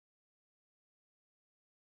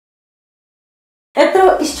यत्रो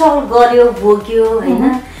स्ट्रगल गर्यो भोग्यो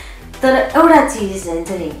हैन तर एउटा चिज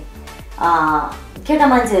हुन्छ नि केटा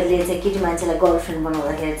मान्छेहरूले चाहिँ केटी मान्छेलाई गर्लफ्रेन्ड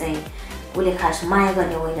बनाउँदाखेरि चाहिँ उसले खास माया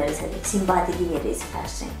गर्ने होइन रहेछ अरे सिम्पाथी दिने रहेछ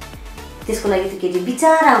खास चाहिँ त्यसको लागि त्यो केटी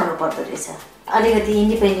विचार आउनु पर्दो रहेछ अलिकति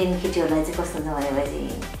इन्डिपेन्डेन्ट केटीहरूलाई चाहिँ कस्तो हुन्छ भनेपछि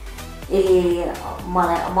यसले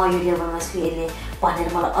मलाई म यो लेभलमा छु यसले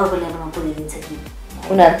भनेर मलाई अर्को लेभलमा पुर्याइदिन्छ कि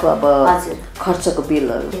उनीहरूको अब खर्चको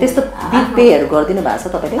बिलहरू त्यस्तो बिल पेहरू गरिदिनु भएको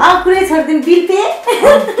छ तपाईँले पुरै छोडिदिनु बिल पे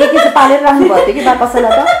के चाहिँ पालेर राख्नु भएको थियो कि बा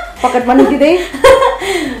कसैलाई त पकेट मनी दिँदै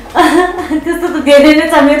त्यस्तो त धेरै नै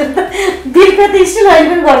छ मेरो त बिल पे त स्टिल अहिले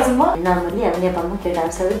पनि गर्छु म नर्मली अब नेपालमा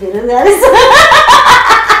केटाहरू सबै बेरोजगारै छ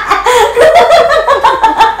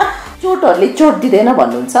चोटहरूले चोट दिँदैन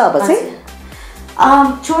भन्नुहुन्छ अब चाहिँ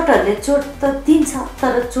चोटहरूले चोट त दिन्छ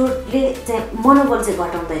तर चोटले चाहिँ मनोबल चाहिँ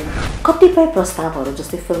घटाउँदैन कतिपय प्रस्तावहरू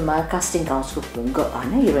जस्तै फिल्ममा कास्टिङ काउन्सको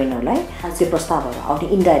होइन हिरोइनहरूलाई त्यो प्रस्तावहरू आउने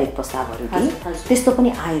इन्डाइरेक्ट प्रस्तावहरू कि त्यस्तो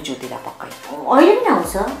पनि आयो ज्योतिलाई पक्कै अहिले पनि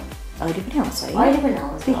आउँछ है अहिले पनि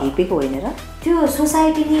आउँछ त्यो हेपेको होइन र त्यो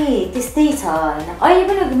सोसाइटीले त्यस्तै छ होइन अहिले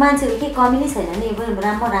पनि मान्छेहरू केही कमी नै छैन नि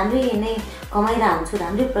म राम्रै नै कमाइरहेको हुन्छु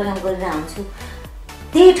राम्रै प्रोग्राम गरिरहेको हुन्छु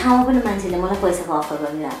त्यही ठाउँमा पनि मान्छेले मलाई पैसाको अफर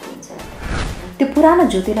गरिरहेको हुन्छ त्यो पुरानो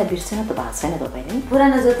ज्योतिलाई बिर्सेन त भएको छैन तपाईँले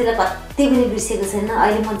पुरानो ज्योतिलाई कति पनि बिर्सेको छैन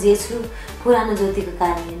अहिले म जे छु पुरानो ज्योतिको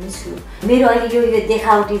कारणले नै छु मेरो अहिले यो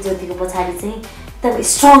देखावटी ज्योतिको पछाडि चाहिँ एकदम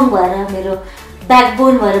स्ट्रङ भएर मेरो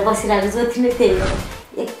ब्याकबोन भएर बसिरहेको ज्योति नै त्यही हो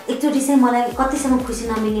एकचोटि चाहिँ मलाई कतिसम्म खुसी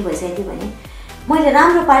नमिल्ने भइसकेको थियो भने मैले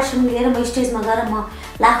राम्रो पार्टिसिपेट लिएर म स्टेजमा गएर म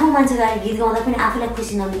लाखौँ मान्छेको अगाडि गीत गाउँदा पनि आफूलाई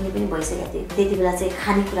खुसी नमिल्ने पनि भइसकेको थियो त्यति बेला चाहिँ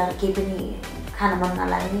खानेकुराहरू केही पनि खान मन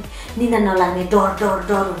नलाग्ने निन्दा नलाग्ने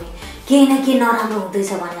डर हुने केही न केही नराम्रो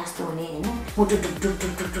हुँदैछ भने जस्तो हुने होइन मुटु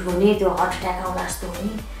ढुक हुने त्यो हार्ट एट्याक आउँदा जस्तो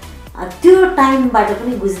हुने त्यो टाइमबाट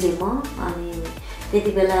पनि गुज्रेँ म अनि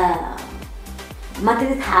त्यति बेला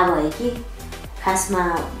मात्रै थाहा भयो कि खासमा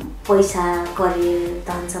पैसा करियर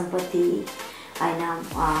धन सम्पत्ति होइन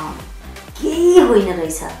केही होइन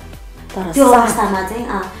रहेछ त्यो अवस्थामा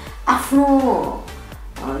चाहिँ आफ्नो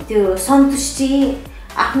त्यो सन्तुष्टि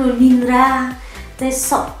आफ्नो निन्द्रा चाहिँ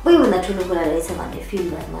सबैभन्दा ठुलो कुरा रहेछ भन्ने फिल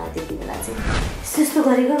भयो मलाई त्यति बेला चाहिँ त्यस्तो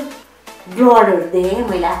गरेको ब्लडहरू देखेँ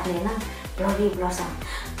मैले आफ्नो होइन ब्लड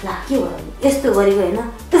ला के भयो यस्तो गरेको होइन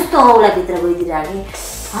त्यस्तो औँलाभित्र गइदिइराखेँ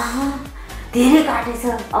धेरै काटेछ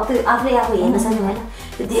अब त्यो आफूले आफू हेर्न सक्ने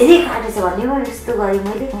होइन धेरै काटेछ भन्ने भयो यस्तो गरेँ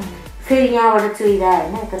मैले फेरि यहाँबाट चोइरहेँ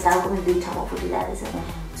होइन यता टाउको पनि दुई ठाउँमा फुटिरहेको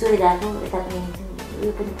रहेछ चोइरहेको यता पनि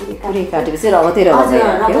यो पनि पुरै काटेपछि रगतै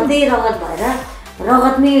रगत भएर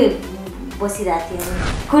रगतमै बसिरहेको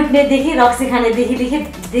थियो कुट्नेदेखि रक्सी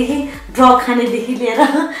खानेदेखि ड्रग खानेदेखि लिएर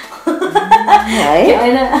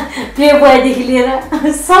होइन प्ले बोयदेखि लिएर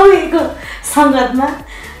सबैको सङ्गतमा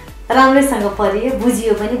राम्रैसँग परियो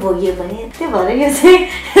बुझियो पनि भोगियो पनि त्यो भएर यो चाहिँ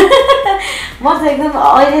म चाहिँ एकदम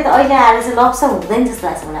अहिले आएर चाहिँ लप्स हुँदैन जस्तो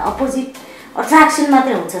लाग्छ मलाई अपोजिट अट्र्याक्सन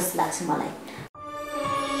मात्रै हुन्छ जस्तो लाग्छ मलाई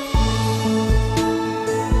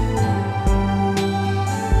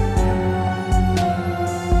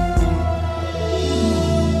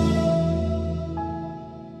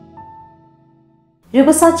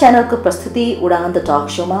रुबुसा च्यानलको प्रस्तुति उडान द टक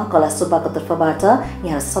शोमा कला सुब्बाको तर्फबाट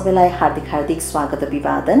यहाँ सबैलाई हार्दिक स्वागत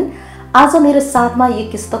अभिवादन आज मेरो साथमा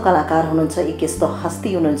एक यस्तो कलाकार हुनुहुन्छ एक यस्तो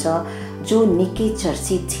हस्ती हुनुहुन्छ जो निकै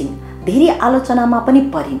चर्चित छिन् धेरै आलोचनामा पनि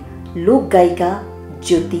परिन् लोक गायिका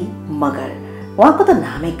ज्योति मगर उहाँको त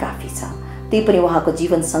नामै काफी छ त्यही पनि उहाँको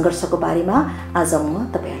जीवन सङ्घर्षको बारेमा आज म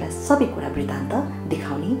तपाईहरुलाई सबै कुरा वृत्तान्त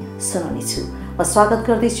देखाउने सुनाउने छु म स्वागत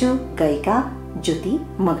गर्दैछु गायिका ज्योति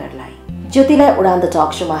मगरलाई ज्योतिलाई उडान द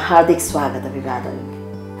टक शोमा हार्दिक स्वागत अभिवादन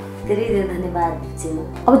धेरै धेरै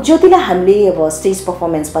धन्यवाद अब ज्योतिलाई हामीले अब स्टेज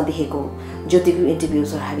पर्फर्मेन्समा देखेको ज्योतिको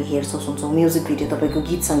इन्टरभ्युजहरू हामी हेर्छौँ सुन्छौँ म्युजिक भिडियो तपाईँको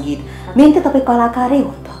गीत सङ्गीत मेन त तपाईँ कलाकारै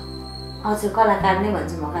हो नि त हजुर कलाकार नै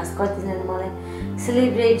भन्छु म खास कतिजना मलाई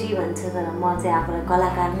सेलिब्रेटी भन्छ तर म चाहिँ आफूलाई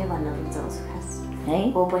कलाकार नै भन्न रुचाउँछु खास है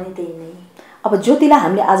हो पनि त्यही नै अब ज्योतिलाई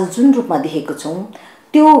हामीले आज जुन रूपमा देखेको छौँ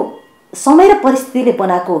त्यो समय र परिस्थितिले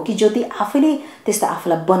बनाएको हो कि ज्योति आफैले त्यस्तो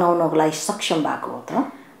आफूलाई बनाउनको लागि सक्षम भएको हो त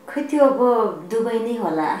खै त्यो अब दुवै नै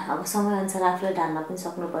होला अब समयअनुसार आफूलाई ढाल्न पनि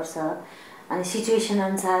सक्नुपर्छ अनि सिचुएसन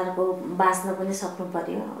अनुसारको बाँच्न पनि सक्नु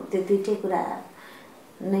पर्यो त्यो दुइटै कुरा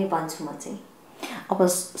नै भन्छु म चाहिँ अब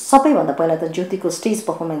सबैभन्दा पहिला त ज्योतिको स्टेज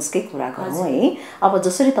पर्फर्मेन्सकै कुरा गरौँ है अब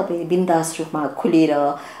जसरी तपाईँ बिन्दास रूपमा खुलेर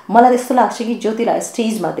मलाई त्यस्तो लाग्छ कि ज्योतिलाई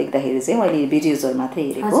स्टेजमा देख्दाखेरि चाहिँ मैले भिडियोजहरू मात्रै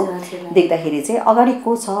हेरेको देख्दाखेरि चाहिँ अगाडि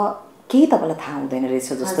को छ केही तपाईँलाई थाहा हुँदैन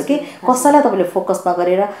रहेछ जस्तो कि कसैलाई तपाईँले फोकस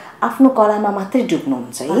नगरेर आफ्नो कलामा मात्रै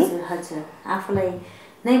डुब्नुहुन्छ है हजुर आफूलाई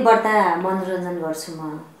नै बढ्ता मनोरञ्जन गर्छु म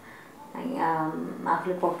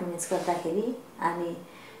आफूले पर्फर्मेन्स गर्दाखेरि अनि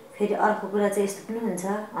फेरि अर्को कुरा चाहिँ यस्तो पनि हुन्छ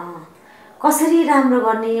कसरी राम्रो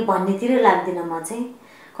गर्ने भन्नेतिर लाग्दिनँ म चाहिँ।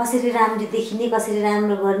 कसरी राम्रो देखिने, कसरी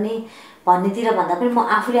राम्रो गर्ने भन्नेतिर भन्दा पनि म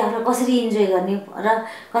आफूले आफूलाई कसरी इन्जोय गर्ने र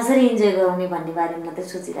कसरी इन्जोय गराउने भन्ने बारेमा मात्रै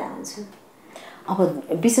सोचिरहेको हुन्छु। अब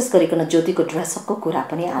विशेष गरिकन ज्योतिको ड्रेसअपको कुरा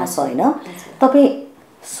पनि आउँछ होइन। तपाईँ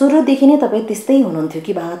सुरुदेखि नै तपाईँ त्यस्तै हुनुहुन्थ्यो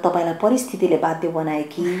कि बा तपाईँलाई परिस्थितिले बाध्य बनायो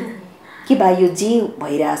कि बा यो जे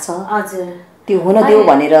भइरहेछ हजुर त्यो हुन देऊ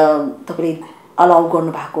भनेर तपाईँले अलाउ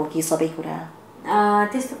गर्नुभएको कि सबै कुरा?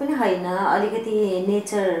 त्यस्तो पनि होइन, अलिकति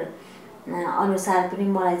नेचर अनुसार पनि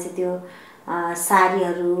मलाई चाहिँ त्यो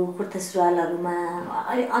साडीहरू कुर्ता सुरुवालहरूमा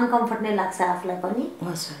अलिक अनकम्फर्ट नै लाग्छ आफूलाई पनि।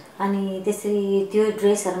 अनि त्यसरी त्यो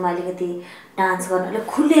ड्रेसहरूमा अलिकति डान्स गर्न, अलिक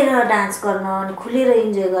खुलेर डान्स गर्न अनि खुलेर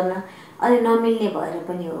इन्जोय गर्न अलिक नमिल्ने भएर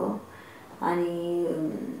पनि हो। अनि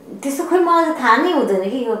त्यस्तो खोइ मलाई त थाहा नै हुँदैन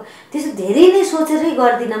कि यो त्यस्तो धेरै नै सोचेरै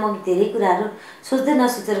गर्दिनँ म, धेरै कुराहरू सोच्दै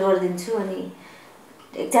नसोचेर गरिदिन्छु अनि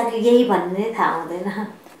एक्ज्याक्टली यही भन्ने थाहा हुँदैन।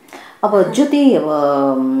 अब ज्योति अब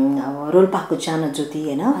रोल्पाको जान ज्योति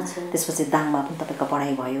होइन, त्यसपछि दाङमा पनि तपाईँको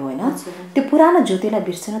पढाइ भयो होइन। त्यो पुरानो ज्योतिलाई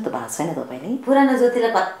बिर्सिनु त भएको छैन तपाईँले? पुरानो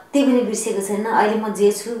ज्योतिलाई कति पनि बिर्सेको छैन। अहिले म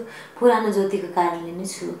जे छु पुरानो ज्योतिको कारणले नै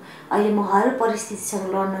छु। अहिले म हर परिस्थितिसँग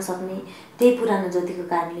लड्न सक्ने त्यही पुरानो ज्योतिको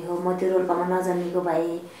कारणले हो। म त्यो रोल्पामा नजन्मेको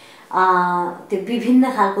भए, त्यो विभिन्न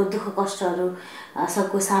खालको दुःख कष्टहरू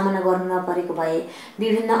सबको सामना गर्नु नपरेको भए,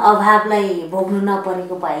 विभिन्न अभावलाई भोग्नु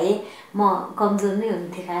नपरेको भए म कमजोर नै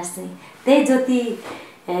हुन्थेँ खास चाहिँ। त्यही ज्योति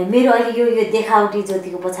मेरो अहिले यो देखावटी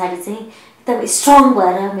ज्योतिको पछाडि चाहिँ एकदम स्ट्रङ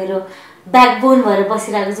भएर मेरो ब्याकबोन भएर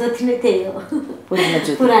बसिरहेको ज्योति नै त्यही हो,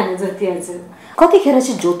 पुरानो ज्योति। हजुर। कतिखेर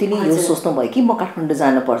चाहिँ ज्योतिले यो सोच्नुभयो कि म काठमाडौँ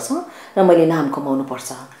जानुपर्छ र मैले नाम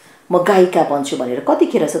कमाउनुपर्छ, म गायिका बन्छु भनेर?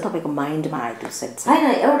 कतिखेर चाहिँ तपाईँको माइन्डमा आयो त्यो सेन्स?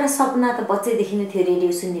 होइन, एउटा सपना त बच्चैदेखि नै थियो,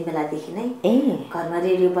 रेडियो सुन्ने बेलादेखि नै। घरमा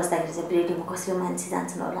रेडियो बस्दाखेरि चाहिँ रेडियोमा कसरी मान्छे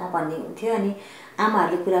जान्छन् होला भन्ने हुन्थ्यो। अनि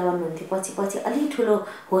आमाहरूले कुरा गर्नुहुन्थ्यो। पछि अलिक ठुलो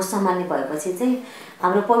होस सम्हाल्ने भएपछि चाहिँ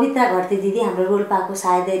हाम्रो पवित्र घरती दिदी हाम्रो रोल्पाको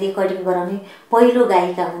सायद रेकर्डिङ गराउने पहिलो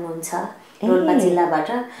गायिका हुनुहुन्छ रोल्पा जिल्लाबाट।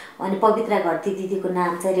 अनि पवित्र घरती दिदीको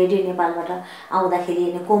नाम चाहिँ रेडियो नेपालबाट आउँदाखेरि,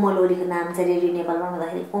 अनि कोमल ओलीको नाम चाहिँ रेडियो नेपालबाट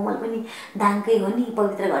आउँदाखेरि, कोमल पनि दाङकै हो नि,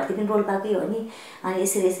 पवित्र घरती पनि रोल्पाकै हो नि। अनि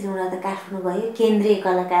यसरी उनीहरू त काठमाडौँ गयो, केन्द्रीय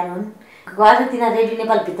कलाकार हुन्, गएर तिनीहरू रेडियो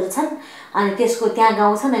नेपालभित्र छन् अनि त्यसको त्यहाँ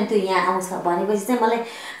गाउँछन् अनि त्यो यहाँ आउँछ भनेपछि चाहिँ मलाई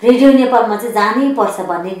रेडियो नेपालमा चाहिँ जानै पर्छ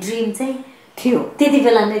भन्ने ड्रिम चाहिँ थियो, त्यति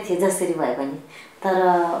बेला नै थियो जसरी भए पनि। तर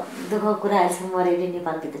दुःखको कुरा अहिलेसम्म म रेडियो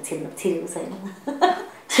नेपालभित्र छिरेको छैन।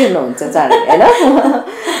 छिर्नुहुन्छ चाँडै होइन।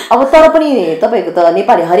 अब तर पनि तपाईँको त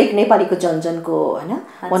नेपाली, हरेक नेपालीको जनजनको होइन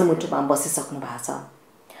मनमुटुमा बसिसक्नु भएको छ।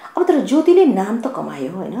 अब तर ज्योतिले नाम त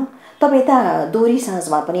कमायो होइन, तपाईँ यता दोहोरी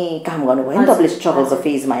साँझमा पनि काम गर्नुभयो नि तपाईँले स्ट्रगलको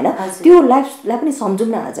फेजमा होइन। त्यो लाइफलाई पनि सम्झौँ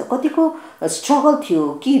न आज, कतिको स्ट्रगल थियो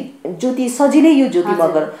कि ज्योति सजिलै यो ज्योति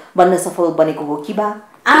मगर बन्न सफल बनेको हो कि बा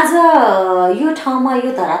आज यो ठाउँमा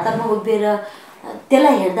यो धरातलमा उभिएर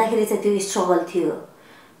त्यसलाई हेर्दाखेरि चाहिँ त्यो स्ट्रगल थियो।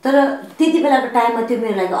 तर त्यति बेलाको टाइममा त्यो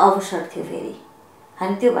मेरो लागि अवसर थियो फेरि।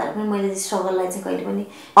 अनि त्यो भएर पनि मैले स्ट्रगललाई चाहिँ कहिले पनि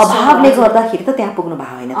अभावले गर्दाखेरि त त्यहाँ पुग्नु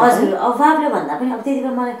भएको होइन? हजुर, अभावले भन्दा पनि अब त्यति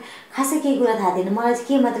बेला मलाई खासै केही कुरा थाहा थिएन। मलाई चाहिँ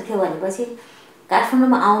के मात्र थियो भनेपछि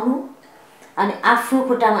काठमाडौँमा आउनु अनि आफ्नो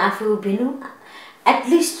खुट्टामा आफू उभिनु,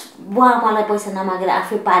 एटलिस्ट बुवा आमालाई पैसा नमागेर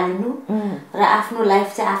आफै पालिनु र आफ्नो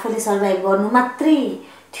लाइफ चाहिँ आफूले सर्भाइभ गर्नु मात्रै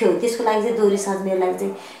थियो। त्यसको लागि चाहिँ दोहोरी साँझ मेरो लागि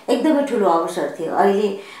चाहिँ एकदमै ठुलो अवसर थियो। अहिले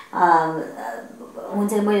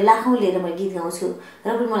हुन्छ मैले लाखौँ लिएर मैले गीत गाउँछु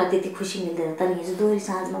र पनि मलाई त्यति खुसी मिल्दैन। तर हिजो दोहोरी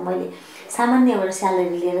साँझमा मैले सामान्य एउटा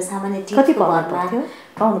स्यालेरी लिएर सामान्य कति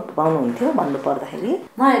पाउनुहुन्थ्यो भन्नु पर्दाखेरि?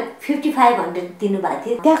 मलाई 5500 दिनुभएको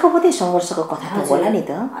थियो। त्यहाँको कति सङ्घर्षको कथा त होला नि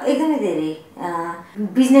त? एकदमै धेरै।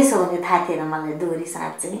 बिजनेस हो भने थाहा थिएन मलाई दोहोरी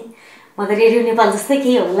साँझ चाहिँ। म त रेडियो नेपाल जस्तै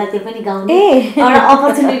केही होला त्यो पनि गाउने एउटा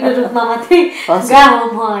अपर्च्युनिटीको रूपमा मात्रै गाउँ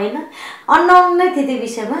म होइन, अननोन नै थियो त्यो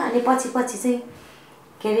विषयमा। अनि पछि चाहिँ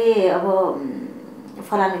के अरे अब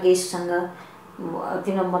फलाना गेस्टसँग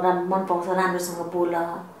तिम्रो मन पाउँछ राम्रोसँग बोल,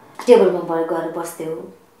 टेबलमा गएर बस्थ्यौ,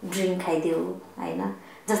 ड्रिङ्क खाइदेऊ होइन,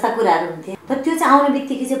 जस्ता कुराहरू हुन्थे। तर त्यो चाहिँ आउने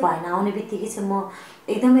बित्तिकै चाहिँ भएन। आउने बित्तिकै चाहिँ म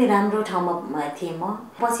एकदमै राम्रो ठाउँमा थिएँ।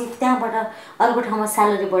 म पछि त्यहाँबाट अर्को ठाउँमा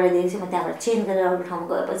स्यालेरी बढाइदिएपछि म त्यहाँबाट चेन्ज गरेर अर्को ठाउँमा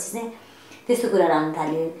गएपछि चाहिँ त्यस्तो कुराहरू आउनु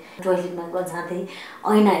थाल्यो। टोइलेटमा जाँदै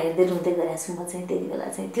ऐना हेर्दै रुँदै गएको छु म चाहिँ। त्यति बेला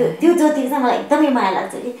चाहिँ त्यो ज्योतिको चाहिँ मलाई एकदमै माया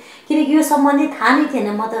लाग्छ कि, किनकि यो सम्बन्धी थाहा नै थिएन।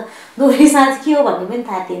 म त दोहोरी साँझ के हो भन्ने पनि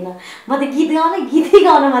थाहा थिएन। म त गीतै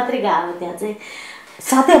गाउन मात्रै गएको त्यहाँ चाहिँ।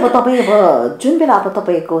 साथै अब तपाईँ अब जुन बेला अब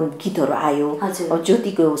तपाईँको गीतहरू आयो, अब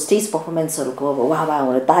ज्योतिको स्टेज पर्फर्मेन्सहरूको अब वाह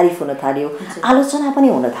हुन, तारिफ हुन थाल्यो, आलोचना पनि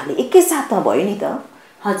हुन थाल्यो, एकैसाथमा भयो नि त?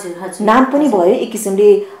 हजुर। नाम पनि भयो, एक किसिमले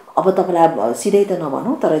अब तपाईँलाई सिधै त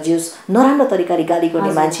नभनौँ तर जे नराम्रो तरिकाले गाली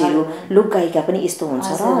गर्ने मान्छेहरू लोकगायिका पनि यस्तो हुन्छ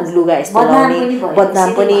र लुगा यस्तो लाउने बदनाम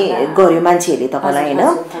पनि गर्यो मान्छेहरूले तपाईँलाई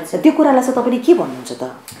होइन त्यो कुरालाई चाहिँ तपाईँले के भन्नुहुन्छ त?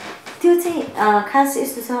 त्यो चाहिँ खास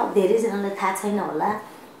यस्तो छ, धेरैजनालाई थाहा छैन होला,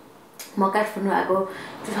 म काठमाडौँ आएको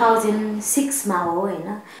 2006 हो होइन।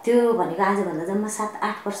 त्यो भनेको आजभन्दा जम्मा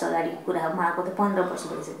 7-8 वर्ष अगाडिको कुरा हो। म आएको त 15 वर्ष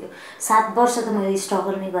भइसक्यो। 7 वर्ष त मैले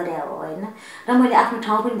स्ट्रगल नै गरेँ हो होइन। र मैले आफ्नो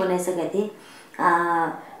ठाउँ पनि बनाइसकेको थिएँ।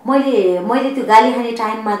 मैले त्यो गाली खाने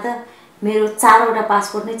टाइममा त मेरो 4वटा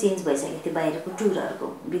पासपोर्ट नै चेन्ज भइसकेको थियो बाहिरको टुरहरूको,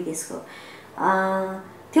 विदेशको।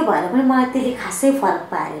 त्यो भएर पनि मलाई त्यसले खासै फरक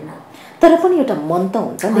पारेन। तर पनि एउटा मन त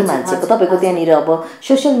हुन्छ नि मान्छेको। तपाईँको त्यहाँनिर अब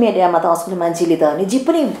सोसियल मिडियामा त आजकल मान्छेले त नि जे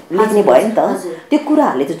पनि लेख्ने भयो नि त, त्यो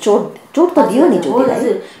कुराहरूले त चोट त दियो नि ज्योतिलाई।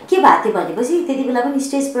 हजुर, के भएको थियो भनेपछि त्यति बेला पनि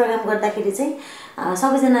स्टेज प्रोग्राम गर्दाखेरि चाहिँ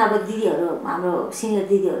सबैजना अब दिदीहरू, हाम्रो सिनियर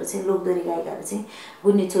दिदीहरू चाहिँ लोकदोरी गायिकाहरू चाहिँ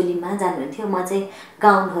गुन्ने चोलीमा जानुहुन्थ्यो। म चाहिँ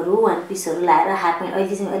गाउनहरू, वान पिसहरू लाएर, हाफ प्यान्ट,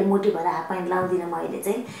 अहिले चाहिँ अहिले मोटी भएर हाफ प्यान्ट लाउँदिनँ म अहिले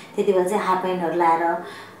चाहिँ, त्यति बेला चाहिँ हाफ प्यान्टहरू लाएर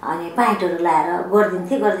अनि प्यान्टहरू लाएर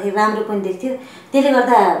गरिदिन्थेँ। गर्दाखेरि राम्रो पनि देख्थ्यो। त्यसले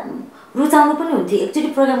गर्दा रुचाउनु पनि हुन्थ्यो। एकचोटि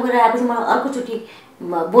प्रोग्राम गरेर आएपछि मलाई अर्कोचोटि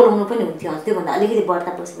बोलाउनु पनि हुन्थ्यो, त्योभन्दा अलिकति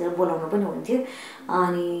बढ्ता पैसा बोलाउनु पनि हुन्थ्यो।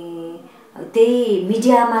 अनि त्यही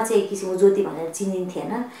मिडियामा चाहिँ एक किसिमको ज्योति भनेर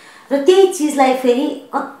चिनिन्थेन। र त्यही चिजलाई फेरि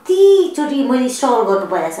कतिचोटि मैले स्ट्रगल गर्नु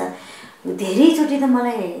परेछ। धेरैचोटि त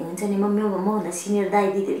मलाई हुन्छ नि, मभन्दा सिनियर दाइ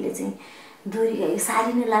दिदीहरूले चाहिँ दोरी गाई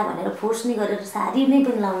साडी नै ला भनेर फोर्स नै गरेर साडी नै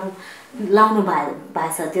पनि लाउनु भएको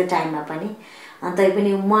छ त्यो टाइममा पनि।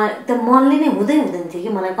 तैपनि त मनले नै हुँदैन थियो कि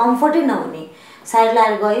मलाई कम्फर्टै नहुने। साडी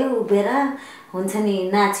लाएर गयो, उभिएर हुन्छ नि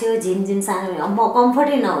नाच्यो, झिमझिम सानो, म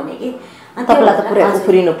कम्फर्टै नहुने कि। तपाईँलाई त पुरै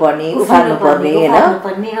उफ्रिनु पर्ने, उफार्नु पर्ने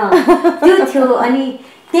त्यो थियो। अनि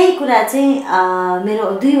त्यही कुरा चाहिँ मेरो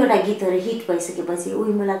 2वटा गीतहरू हिट भइसकेपछि,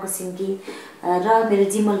 उइमुलाको सिन्की र मेरो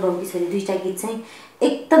जिमल बाउकी छोरी 2टा गीत चाहिँ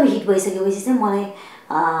एकदम हिट भइसकेपछि चाहिँ मलाई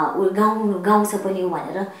गाउँछ पनि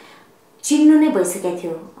भनेर चिन्नु नै भइसकेको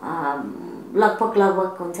थियो।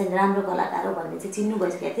 लगभग हुन्छ नि राम्रो कलाकार हो भन्ने चाहिँ चिन्नु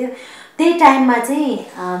भइसकेको थियो। त्यही टाइममा चाहिँ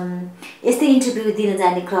यस्तै इन्टरभ्यू दिन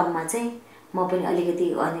जाने क्रममा चाहिँ म पनि अलिकति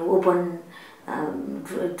अनि ओपन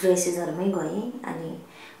ड्रेसेसहरूमै गएँ। अनि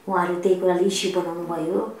उहाँहरूले त्यही कुराले इस्यु बनाउनु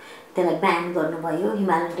भयो, त्यसलाई ब्यान गर्नुभयो।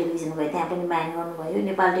 हिमालयन टेलिभिजन गयो, त्यहाँ पनि ब्यान गर्नुभयो।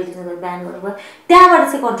 नेपाल टेलिभिजन गयो, ब्यान गर्नुभयो। त्यहाँबाट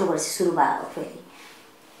चाहिँ कन्ट्रोभर्सी सुरु भयो फेरि।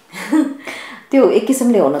 त्यो एक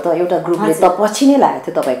किसिमले हुन त एउटा ग्रुपले त पछि नै लागेको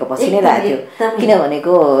थियो, तपाईँको पछि नै लागेको थियो।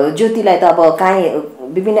 किनभनेको ज्योतिलाई त अब काहीँ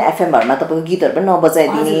विभिन्न एफएमहरूमा तपाईँको गीतहरू पनि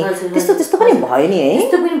नबजाइदिने त्यस्तो पनि भयो नि है।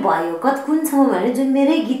 त्यस्तो पनि भयो। कुनसम्म भने जुन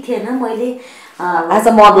मेरै गीत थिएन, मैले एज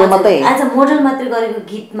अ मोडल मात्रै गरेको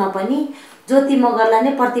गीतमा पनि ज्योति मगरलाई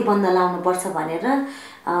नै प्रतिबन्ध लाउनुपर्छ भनेर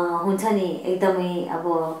हुन्छ नि एकदमै अब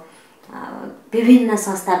विभिन्न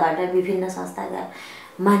संस्थाका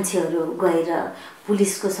मान्छेहरू गएर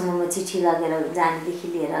पुलिसको सम्ममा चिठी लगेर जानेदेखि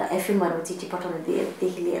लिएर, एफएमहरूमा चिठी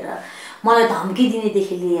पठाउनेदेखि लिएर, मलाई धम्की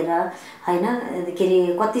दिनेदेखि लिएर होइन, के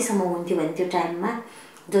अरे कतिसम्म हुन्थ्यो भने त्यो टाइममा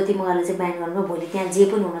ज्योति मगरले चाहिँ ब्यान गर्नु, भोलि त्यहाँ जे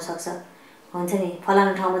पनि हुनसक्छ, हुन्छ नि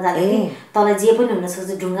फलाना ठाउँमा जाँदाखेरि तँलाई जे पनि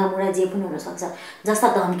हुनसक्छ, ढुङ्गा मुढा जे पनि हुनसक्छ, जस्ता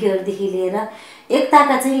धम्कीहरूदेखि लिएर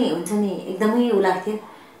एकताका चाहिँ हुन्छ नि एकदमै उ लाग्थ्यो।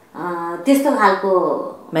 त्यस्तो खालको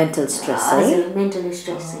मेन्टल स्ट्रेस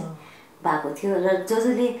चाहिँ भएको थियो। र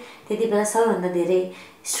जसले त्यति बेला सबैभन्दा धेरै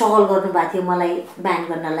स्ट्रगल गर्नुभएको थियो मलाई ब्यान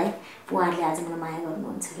गर्नलाई, उहाँहरूले आज मलाई माया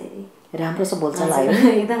गर्नुहुन्छ फेरि। राम्रो छ बोल्छ लाग्यो,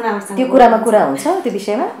 एकदम राम्रो। त्यो कुरामा कुरा हुन्छ, त्यो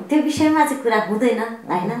विषयमा चाहिँ कुरा हुँदैन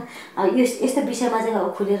होइन। यस्तो विषयमा चाहिँ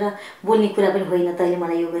अब खुलेर बोल्ने कुरा पनि होइन, तैँले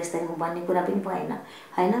मलाई यो गरिस् भन्ने कुरा पनि भएन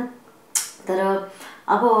होइन। तर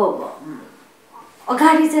अब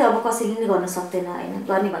अगाडि चाहिँ अब कसैले नै गर्न सक्दैन होइन।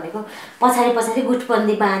 गर्ने भनेको पछाडि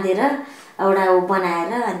गुटबन्दी बाँधेर एउटा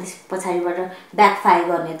बनाएर अनि त्यस पछाडिबाट ब्याकफायर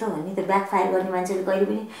गर्ने त हो नि। त्यो ब्याकफायर गर्ने मान्छेले कहिले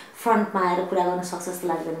पनि फ्रन्टमा आएर कुरा गर्न सक्छ जस्तो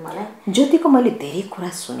लाग्दैन मलाई। ज्योतिको मैले धेरै कुरा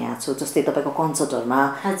सुनेको छु, जस्तै तपाईँको कन्सर्टहरूमा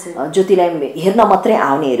ज्योतिलाई हेर्न मात्रै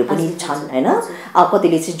आउनेहरू पनि छन् होइन। अब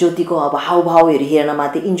कतिले चाहिँ ज्योतिको अब हावभावहरू हेर्न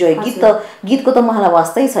मात्रै इन्जोय, गीतको त मलाई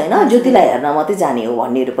वास्तै छैन, ज्योतिलाई हेर्न मात्रै जाने हो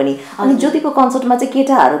भन्नेहरू पनि। अनि ज्योतिको कन्सर्टमा चाहिँ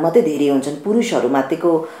केटाहरू मात्रै धेरै हुन्छन्, पुरुषहरू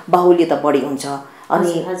मात्रैको बाहुल्यता बढी हुन्छ।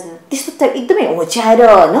 अनि त्यस्तो त एकदमै होच्याएर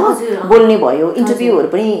होइन बोल्ने भयो।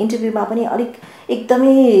 इन्टरभ्यूमा पनि अलिक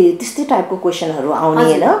एकदमै त्यस्तै टाइपको क्वेसनहरू आउने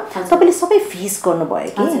होइन। तपाईँले सबै फेस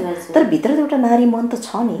गर्नुभयो कि, तर भित्र त एउटा नारी मन त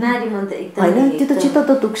छ नि होइन। त्यो त चित्त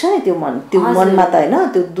त दुख्छ नि, त्यो मनमा त होइन,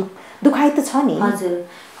 त्यो दुखाइ त छ नि। हजुर,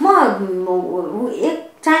 म एक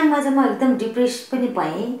टाइममा चाहिँ म एकदम डिप्रेस पनि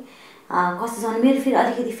भएँ। कस्तो छ भने मेरो फेरि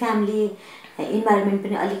अलिकति फ्यामिली इन्भाइरोमेन्ट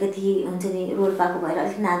पनि अलिकति हुन्छ नि रोल्पाको भएर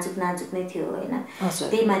अलिक नाजुक नै थियो होइन।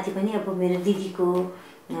 त्यही माथि पनि अब मेरो दिदीको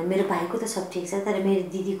मेरो भाइको त सब ठिक छ, तर मेरो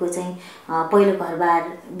दिदीको चाहिँ पहिलो घरबार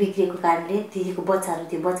बिग्रिएको कारणले दिदीको बच्चाहरू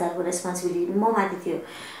थियो, बच्चाहरूको रेस्पोन्सिबिलिटी म माथि थियो।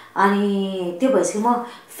 अनि त्यो भएपछि म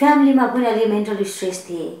फ्यामिलीमा पनि अलि मेन्टली स्ट्रेस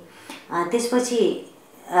थिएँ। त्यसपछि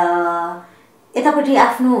यतापट्टि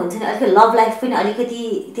आफ्नो हुन्छ नि अलिकति लभ लाइफ पनि अलिकति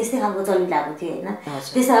त्यस्तै खालको चलिरहेको थियो होइन।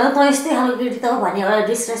 त्यस्तो खालको त यस्तै खालको केटी त भने एउटा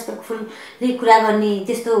डिसरेस्पेक्टफुल्ली कुरा गर्ने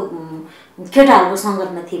त्यस्तो केटाहरूको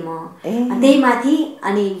सङ्गतमा थिएँ म। त्यही माथि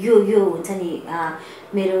अनि यो हुन्छ नि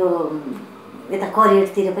मेरो यता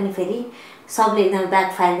करियरतिर पनि फेरि सबले एकदम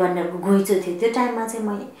ब्याकफायर गर्ने घुइँचो थियो। त्यो टाइममा चाहिँ म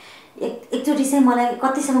एकचोटि चाहिँ मलाई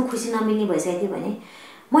कतिसम्म खुसी नमिल्ने भइसकेको थियो भने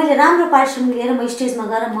मैले राम्रो पारिश्रमिक लिएर म स्टेजमा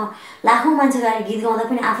गएर म लाखौँ मान्छेको अगाडि गीत गाउँदा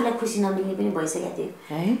पनि आफूलाई खुसी नमिल्ने पनि भइसकेको थियो।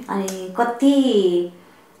 अनि कति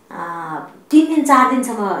 3 दिन 4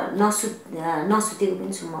 दिनसम्म नसुतेको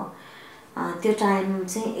पनि छु म। त्यो टाइम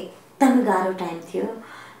चाहिँ एकदमै गाह्रो टाइम थियो।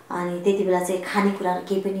 अनि त्यति बेला चाहिँ खानेकुराहरू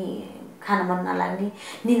केही पनि खान मन नलाग्ने,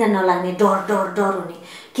 निन्दा नलाग्ने, डर डर डर हुने,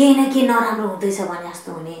 केही न केही नराम्रो हुँदैछ भने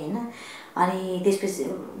जस्तो हुने होइन। अनि त्यसपछि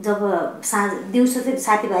जब दिउँसो चाहिँ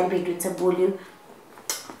साथीभाइ भेट हुन्छ, बोल्यो,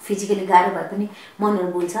 फिजिकली गाह्रो भए पनि मनहरू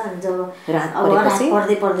बोल्छ। अनि जब रात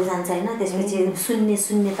पर्दै जान्छ होइन, त्यसपछि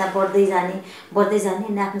शून्यता बढ्दै जाने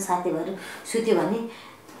अनि आफ्नो साथीभाइहरू सुत्यो भने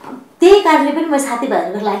त्यही कारणले पनि म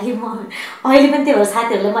साथीभाइहरूको लागि म अहिले पनि त्यही भएर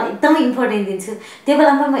साथीहरूलाई म एकदमै इम्पोर्टेन्ट दिन्छु। त्यो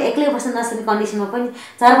बेलामा म एक्लै बस्न नसक्ने कन्डिसनमा पनि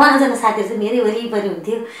 4-5जना साथीहरू चाहिँ मेरै वरिपरि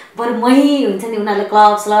हुन्थ्यो। बरु मै हुन्छ नि उनीहरूले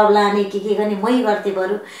क्लब स्लब लाने के गर्ने मै गर्थेँ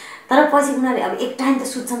बरु। तर पछि उनीहरूले अब एक टाइम त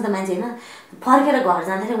सुत्छन् त मान्छे होइन, फर्केर घर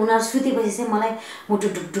जाँदाखेरि उनीहरू सुतेपछि चाहिँ मलाई मुटु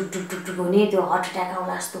ढुक ढुक ढुक ढुक ढुक हुने, त्यो हार्ट एट्याक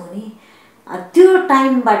आउला जस्तो हुने, त्यो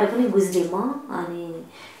टाइमबाट पनि गुज्रेँ म। अनि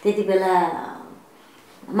त्यति बेला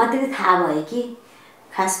मात्रै थाहा भयो कि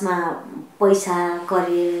खासमा पैसा,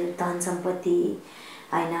 करियर, धन सम्पत्ति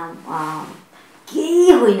होइन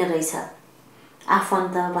केही होइन रहेछ।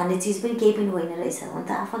 आफन्त भन्ने चिज पनि केही पनि होइन रहेछ। हुन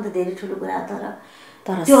त आफन्त धेरै ठुलो कुरा हो,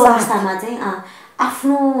 तर त्यो अवस्थामा चाहिँ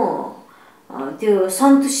आफ्नो त्यो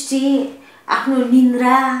सन्तुष्टि, आफ्नो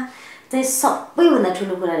निन्द्रा चाहिँ सबैभन्दा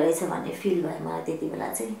ठुलो कुरा रहेछ भन्ने फिल भयो मलाई त्यति बेला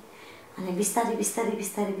चाहिँ। अनि बिस्तारै बिस्तारै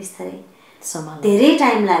बिस्तारै बिस्तारै धेरै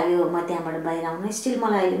टाइम लाग्यो म त्यहाँबाट बाहिर आउन। स्टिल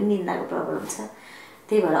मलाई अहिले पनि निन्द्राको प्रब्लम छ।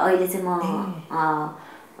 त्यही भएर अहिले चाहिँ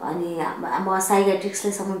अनि म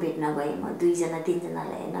साइकेट्रिक्सलेसम्म भेट्न गएँ म,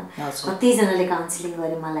 2-3जनालाई होइन, कतिजनाले काउन्सिलिङ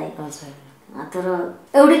गरे मलाई। तर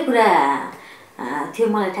एउटै कुरा थियो,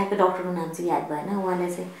 मलाई ठ्याक्कै डक्टरको नाम चाहिँ याद भएन। उहाँले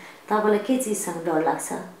चाहिँ तपाईँलाई के चिजसँग डर लाग्छ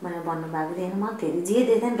भनेर भन्नुभएको थिएन। म धेरै जे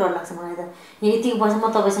देख्दा पनि डर लाग्छ मलाई त, यहाँ यतिको वर्ष म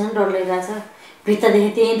तपाईँसँग डर लागिरहेको छ, भित्तादेखि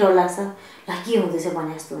त्यही डर लाग्छ, ल के हुँदैछ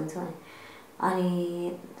भने जस्तो हुन्छ। अनि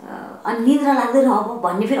निन्द्रा लाग्दैन अब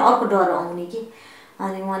भन्ने फेरि अर्को डर आउने कि।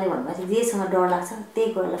 अनि उहाँले भन्नुभएको थियो जेसँग डर लाग्छ त्यही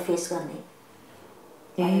कुरालाई फेस गर्ने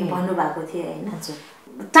भन्नुभएको थियो होइन।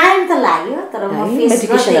 टाइम त लाग्यो, तर म फेस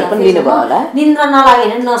गर्दै निन्द्रा नलाग्यो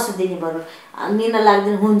भने नसुत्दिने बरु, निन्द्रा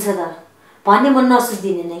लाग्दैन हुन्छ त भन्ने म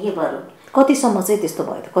नसुत्दिने नै कि बरु। कतिसम्म चाहिँ त्यस्तो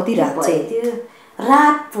भयो त? कति रात चाहिँ? त्यो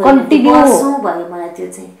रात कन्टिन्यू भयो मलाई त्यो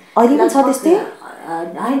चाहिँ। अहिले पनि छ त्यस्तै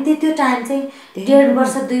होइन? त्यो टाइम चाहिँ 1.5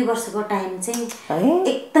 वर्ष 2 वर्षको टाइम चाहिँ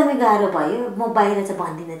एकदमै गाह्रो भयो। म बाहिर चाहिँ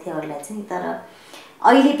भन्दिनँ थिएँ अरूलाई चाहिँ, तर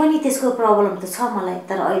अहिले पनि त्यसको प्रब्लम त छ मलाई।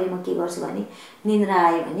 तर अहिले म के गर्छु भने निन्द्रा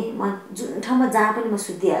आयो भने म जुन ठाउँमा जहाँ पनि म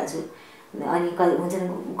सुत्दिहाल्छु। अनि हुन्छ नि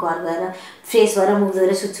घर गएर फ्रेस भएर मुख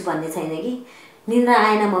धोएर सुत्छु भन्ने छैन कि। निन्द्रा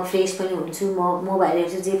आएन म फ्रेस पनि हुन्छु, म मोबाइल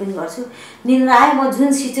हेर्छु, जे पनि गर्छु। निन्द्रा आयो म जुन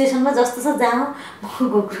सिचुएसनमा जस्तो छ जहाँ म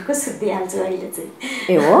घुक्रुको सुत्दिहाल्छु अहिले चाहिँ।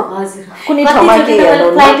 ए हो? हजुर। कुनै ठाउँमा के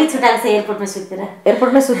फ्लाइटै छुटाएको छ एयरपोर्टमा सुतेर।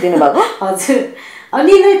 एयरपोर्टमै सुत्दिनु भएको? हजुर। अब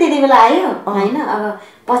निन्द्रै त्यति बेला आयो होइन, अब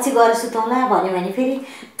पछि गएर सुतौँला भन्यो भने फेरि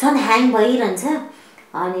झन् ह्याङ भइरहन्छ।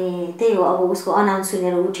 अनि त्यही हो, अब उसको अनाउन्स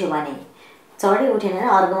सुनेर उठ्यो भने चढ्यो, उठेन र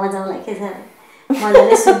अर्कोमा जाउँला के छ,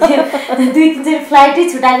 मजाले सुत्यो। 2-3 फ्लाइटै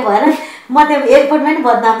छुटाएको भएर म त्यहाँ एयरपोर्टमा नि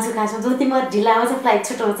बदनाम छु खासमा, जति म ढिला आउँछ फ्लाइट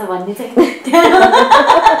छुटाउँछ भन्ने चाहिँ।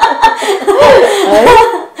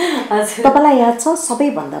 तपाईँलाई याद छ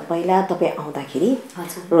सबैभन्दा पहिला तपाईँ आउँदाखेरि,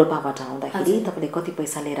 रोल्पाबाट आउँदाखेरि तपाईँले कति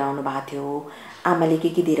पैसा लिएर आउनु भएको थियो? आमाले के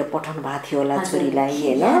दिएर पठाउनु भएको थियो होला छोरीलाई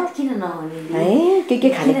होइन? किन नहुने है, के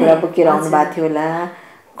खानेकुरा बोकेर आउनु भएको थियो होला?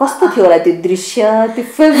 कस्तो थियो होला त्यो दृश्य? त्यो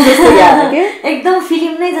फिल्म जस्तो याद के? एकदम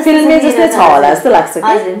फिल्म नै जस्तै छ होला जस्तो लाग्छ कि।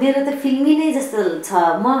 हजुर, मेरो त फिल्मी नै जस्तो छ।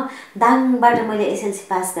 म दाङबाट मैले एसएलसी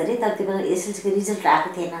पास गरेँ, तर त्यो बेला एसएलसीको रिजल्ट आएको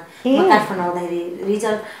थिएन। म काठमाडौँ आउँदाखेरि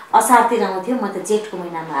रिजल्ट असारतिर आउँथ्यो, म त जेठको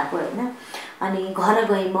महिनामा आएको होइन। अनि घर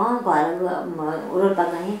गएँ, म रोल्पा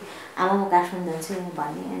गएँ। आमा म काठमाडौँ जान्छु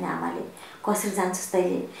भन्ने। अनि आमाले कसरी जान्छस्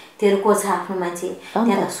तैँले, तेरो को छ आफ्नो मान्छे,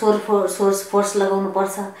 त्यहाँ त सोर्स फोर्स लगाउनु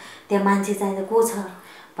पर्छ, त्यहाँ मान्छे चाहिँदा को छ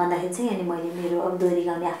भन्दाखेरि चाहिँ अनि मैले मेरो अब दोहोरी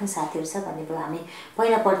गाउने आफ्नो साथीहरू छ भनेको हामी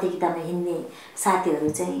पहिला प्रतियोगितामा हिँड्ने साथीहरू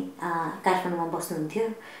चाहिँ काठमाडौँमा बस्नुहुन्थ्यो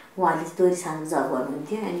उहाँले दोहोरी सानो जब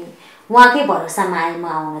गर्नुहुन्थ्यो अनि उहाँकै भरोसामा आएँ म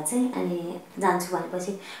आउन चाहिँ अनि जान्छु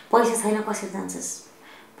भनेपछि पैसा छैन कसरी जान्छस्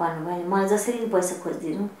भन्नुभयो अनि मलाई जसरी पनि पैसा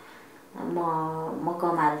खोजिदिनु म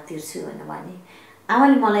कमाएर तिर्छु भनेर भने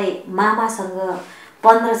आमाले मलाई मामासँग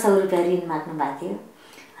 1500 रुपियाँ ऋण माग्नु भएको थियो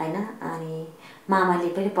होइन अनि मामाले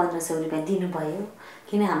पनि 1500 रुपियाँ दिनुभयो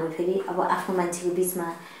किन हामी फेरि अब आफ्नो मान्छेको बिचमा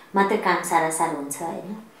मात्रै काम सारासार हुन्छ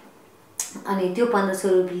होइन अनि त्यो 1500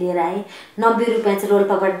 रुपियाँ लिएर आएँ 90 रुपियाँ चाहिँ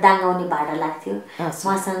रोल्पाबाट डाङ्गाउने भाडा लाग्थ्यो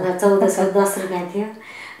मसँग 1410 रुपियाँ थियो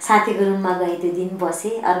साथीको रुममा गएँ त्यो दिन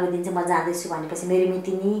बसेँ अर्को दिन चाहिँ म जाँदैछु भनेपछि मेरो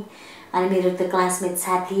मिटिनी अनि मेरो त्यो क्लासमेट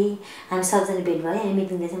साथी हामी सबजना भेट भयो अनि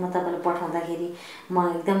मिटिङले चाहिँ म तपाईँलाई पठाउँदाखेरि म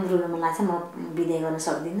एकदम रुन मन लाग्छ म बिदाय गर्न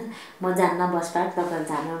सक्दिनँ म जान्न बस पार्क तपाईँहरू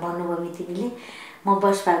जानु भन्नुभयो मिटिङले म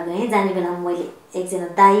बस पार्क गएँ जाने बेलामा मैले एकजना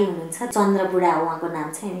दाई हुनुहुन्छ चन्द्र बुढा उहाँको नाम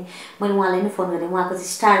चाहिँ अनि मैले उहाँलाई नै फोन गरेँ उहाँको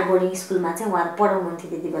चाहिँ स्टार बोर्डिङ स्कुलमा चाहिँ उहाँहरू पढाउनुहुन्थ्यो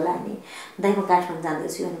त्यति बेला अनि दाई म काठमाडौँ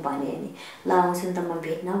जाँदैछु अनि भने अनि ल आउँछु नि त म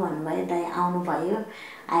भेट्न भन्नुभयो दाई आउनुभयो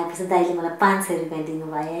आएपछि दाइले मलाई 500 रुपियाँ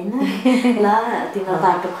दिनुभयो होइन ल तिम्रो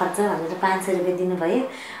बाटो खर्च भनेर 500 रुपियाँ दिनुभयो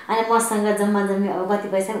अनि मसँग जम्मा जम्मी अब कति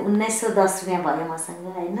पैसा 1910 रुपियाँ भयो मसँग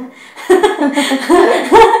होइन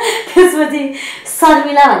त्यसपछि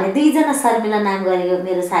शर्मिला भने 2 जना शर्मिला नाम गरेको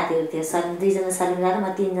मेरो साथीहरू थियो 2 जना शर्मिला र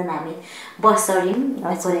म 3 जना हामी बस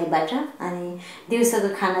चढ्यौँ खोराईबाट अनि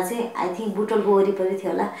दिउँसोको खाना चाहिँ आई थिङ्क बुटोलको वरिपरि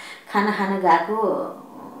थियो होला खाना खान गएको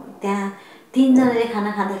त्यहाँ 3 जनाले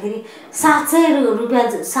खाना खाँदाखेरि 700 रुपियाँ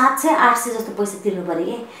 700 800 जस्तो पैसा तिर्नु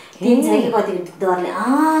पर्यो कि 3 कि कति डरले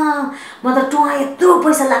म त टुवा यत्रो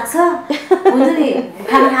पैसा लाग्छ हुन्छ नि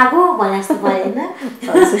खाना खाएको भने जस्तो भयो होइन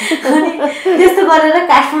अनि त्यस्तो गरेर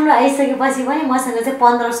काठमाडौँ आइसकेपछि पनि मसँग चाहिँ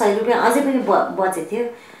 1500 रुपियाँ अझै पनि बचेको थियो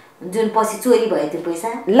जुन पछि चोरी भयो त्यो पैसा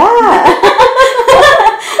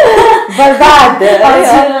बर्बाद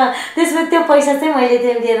त्यसमा त्यो पैसा चाहिँ मैले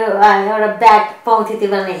त्यो मेरो एउटा ब्याग पाउँथेँ त्यो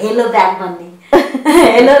बेलामा हेलो ब्याग भन्ने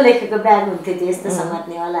हेलो लेखेको ब्याग हुन्थ्यो त्यो यस्तो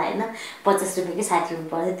समात्नेवाला होइन 50 रुपियाँ कि 60 रुपियाँ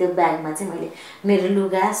पर्थ्यो त्यो ब्यागमा चाहिँ मैले मेरो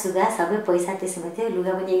लुगा सुगा सबै पैसा त्यसमा थियो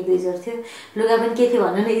लुगा पनि 1-2 जोर थियो लुगा पनि के थियो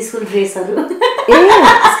भन्नु न स्कुल ड्रेसहरू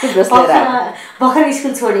भर्खर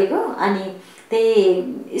स्कुल छोडेको अनि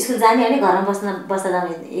त्यही स्कुल जाने अनि घरमा बस्दा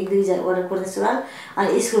जाने 1-2 वटा कुर्ता सुरुवाल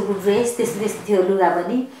अनि स्कुलको ड्रेस त्यस्तो थियो लुगा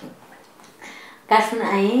पनि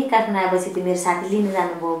काठमाडौँ आएपछि त्यो मेरो साथी लिन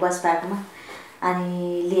जानुभयो बस पार्कमा अनि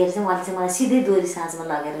लिएर चाहिँ उहाँले चाहिँ मलाई सिधै दोहोरी साँझमा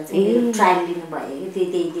लगेर चाहिँ ट्रायल लिनुभयो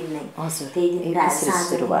त्यही दिन नै त्यही दिन साँझ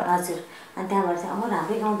हजुर अनि त्यहाँबाट चाहिँ अब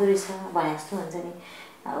राम्रै गाउँदो रहेछ भने जस्तो हुन्छ नि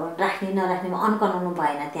अब राख्ने नराख्नेमा अनकनाउनु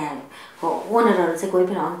भएन त्यहाँको ओनरहरू चाहिँ कोही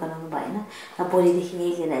पनि अनकनाउनु भएन र भोलिदेखि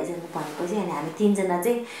यही लिएर आइजानु भनेपछि अनि हामी 3 जना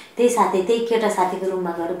चाहिँ त्यही केटा साथीको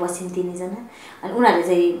रुममा गएर बस्यौँ 3 जना अनि उनीहरूले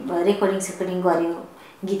चाहिँ रेकर्डिङ गर्यो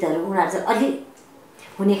गीतहरू उनीहरू चाहिँ अलि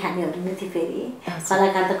हुने खानेहरू नै थियो फेरि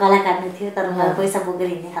कलाकार त कलाकार नै थियो तर उनीहरू पैसा बोकेर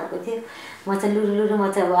हिँड्ने खालको थियो म चाहिँ लुरु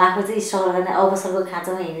म चाहिँ अब आफू चाहिँ स्ट्रगल गर्ने अवसरको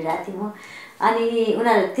खाँचोमा हिँडिरहेको थिएँ म अनि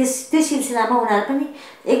उनीहरू त्यो सिलसिलामा उनीहरू पनि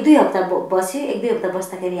 1-2 हप्ता बस्यो 1-2 हप्ता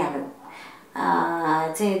बस्दाखेरि हाम्रो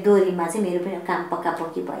चाहिँ दोहोरीमा चाहिँ मेरो पनि काम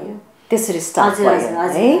पक्की भयो त्यसरी स्टार्ट भयो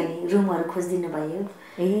अनि रुमहरू खोजिदिनु भयो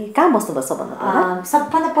कहाँ बस्नुभयो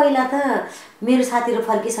सबभन्दा पहिला त मेरो साथीहरू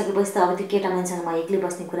फर्किसकेपछि त अब त्यो केटा मान्छेसँग म एक्लै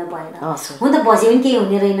बस्ने कुरा भएन हुन त बसे पनि केही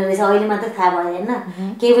हुने रहेन रहेछ अहिले मात्र थाहा भयो होइन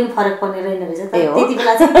केही पनि फरक पर्ने रहेन रहेछ त्यति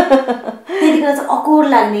बेला चाहिँ अकोड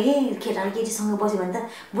लाग्ने कि केटा केटीसँग बस्यो भने त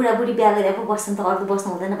बुढाबुढी बिहा गरेर पो बस्नु त अरू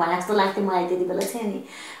बस्नु हुँदैन भने जस्तो लाग्थ्यो मलाई त्यति बेला चाहिँ अनि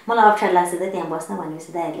मलाई अप्ठ्यारो लाग्छ त त्यहाँ बस्न भनेपछि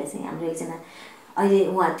दाइहरूले चाहिँ हाम्रो एकजना अहिले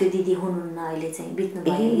उहाँ त्यो दिदी हुनुहुन्न अहिले चाहिँ बित्नु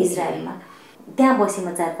भयो इजरायलमा त्यहाँ बसेँ म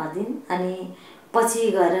 4-5 दिन अनि पछि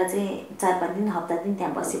गएर चाहिँ 4-5 दिन हप्ता दिन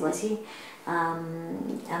त्यहाँ बसेपछि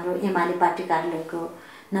हाम्रो एमाले पार्टी कार्यालयको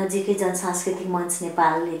नजिकै जनसांस्कृतिक मञ्च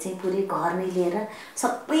नेपालले चाहिँ पुरै घर नै लिएर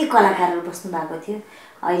सबै कलाकारहरू बस्नु भएको थियो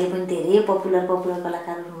अहिले पनि धेरै पपुलर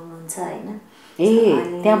कलाकारहरू हुनुहुन्छ होइन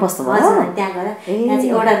त्यहाँ बस्नुभयो हजुर त्यहाँ गएर त्यहाँ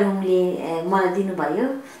चाहिँ एउटा रुमले मलाई दिनुभयो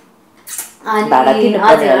भाडा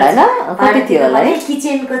तिर्नुपर्ने होला हैन कति थियो होला है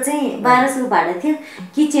किचनको चाहिँ 1200 भाडा थियो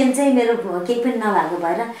किचन चाहिँ मेरो केही पनि नभएको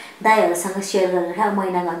भएर दाइहरुसँग शेयर गरेर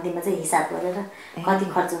महिनाको अन्तिममा चाहिँ हिसाब गरेर कति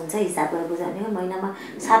खर्च हुन्छ हिसाब गरेर बुझाउने महिनामा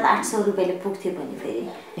 700-800 रुपैयाँले पुग्थ्यो भने फेरि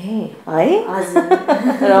है हजुर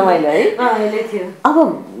रमाइलो है रमाइलो थियो अब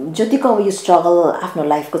जतिको अब यो स्ट्रगल आफ्नो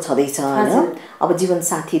लाइफको छदैछ हैन अब जीवन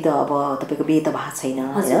साथी त अब तपाईको बिहे त भएको छैन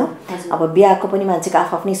हैन अब बिहेको पनि मान्छेको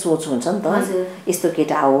आफ्नै सोच हुन्छ नि त यस्तो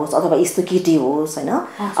केटा होस् अथवा यस्तो केटी होस् हैन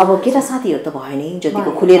अब केटा साथीहरु त भयो नि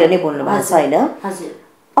जतिको खुलेर नै बोल्नु भएको छ हैन हजुर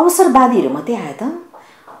अवसरवादीहरु मात्रै आए त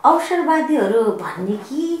अवसरवादीहरु भन्ने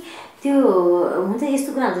कि त्यो हुन्छ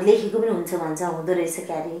यस्तो कुराहरू लेखेको पनि हुन्छ भन्छ हुँदो रहेछ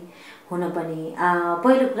क्यारे हुन पनि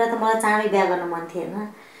पहिलो कुरा त मलाई चाँडै बिहा गर्न मन थिएन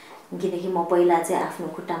किनकि म पहिला चाहिँ आफ्नो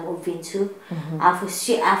खुट्टामा उभिन्छु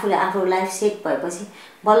आफूले आफ्नो लाइफ सेट भएपछि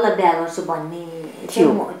बल्ल बिहा गर्छु भन्ने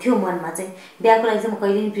थियो मनमा चाहिँ बिहाको लागि चाहिँ म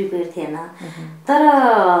कहिले पनि प्रिपेयर थिएन तर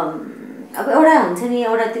अब एउटा हुन्छ नि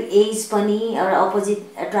एउटा त्यो एज पनि एउटा अपोजिट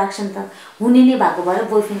एट्र्याक्सन त हुने नै भएको भएर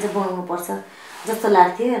बोयफ्रेन्ड चाहिँ बनाउनुपर्छ जस्तो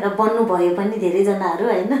लाग्थ्यो र बन्नु भयो पनि धेरैजनाहरू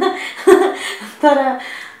होइन तर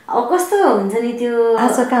अब कस्तो हुन्छ नि त्यो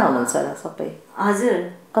आज कहाँ हुनुहुन्छ र सबै हजुर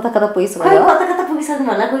कता कता पुगिसक्नु कता पुगिसक्नु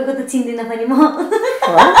होला कोही त चिन्दिनँ पनि म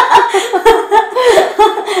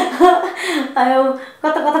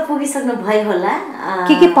कता पुगिसक्नु भयो होला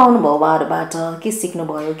के पाउनु भयो उहाँहरूबाट के सिक्नु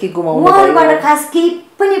भयो के गुमाउनु भयो उहाँहरूबाट खास केही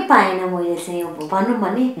पनि पाएन मैले चाहिँ भनौँ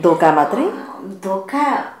भने धोका मात्रै धोका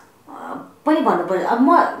पनि भन्नुपर्छ अब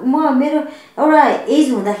म मेरो एउटा एज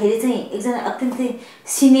हुँदाखेरि चाहिँ एकजना अत्यन्तै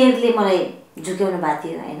सिनियरले मलाई झुक्याउनु भएको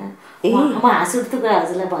थियो होइन म हाँसउठ्दो कुरा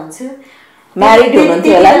हजुरलाई भन्छु म्यारिड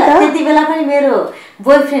हुनुहुन्थ्यो होला नि त त्यति बेला पनि मेरो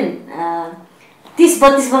बोयफ्रेन्ड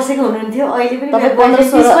 30-32 वर्षको हुनुहुन्थ्यो अहिले पनि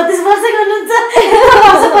 30-32 वर्षको हुनुहुन्छ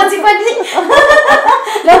वर्षपछि पनि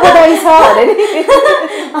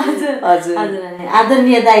हजुर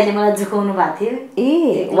आदरणीय दाइले मलाई झुकाउनु भएको थियो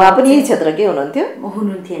उहाँ पनि यही क्षेत्रकै हुनुहुन्थ्यो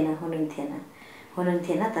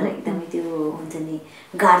हुनुहुन्थेन तर एकदमै त्यो हुन्छ नि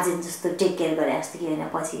गार्जेन जस्तो टेक केयर गरे जस्तो कि होइन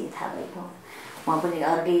पछि थाहा भएको उहाँ पनि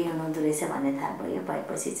अर्कै हुनुहुँदो रहेछ भन्ने थाहा भयो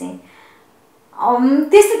भएपछि चाहिँ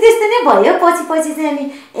त्यस्तै नै भयो पछि चाहिँ अनि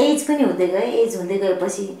एज पनि हुँदै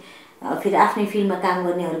गएपछि फेरि आफ्नै फिल्डमा काम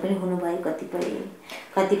गर्नेहरू पनि हुनुभयो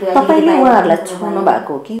कतिपय तपाईले उहाँहरूलाई छोड्नु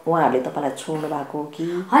भएको कि उहाँहरूले तपाईँलाई छोड्नु भएको कि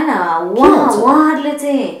होइन उहाँहरूले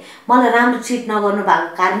चाहिँ मलाई राम्रो ट्रिट नगर्नु भएको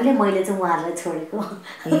कारणले मैले चाहिँ उहाँहरूलाई छोडेको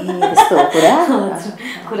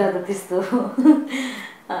कुरा त त्यस्तो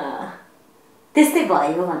त्यस्तै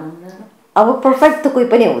भयो भनौँ न अब पर्फेक्ट त कोही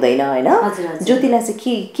पनि हुँदैन होइन ज्योतिलाई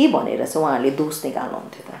चाहिँ के भनेर चाहिँ उहाँहरूले दोष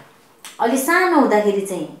निकाल्नुहुन्थ्यो त अलि सानो हुँदाखेरि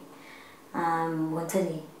चाहिँ हुन्छ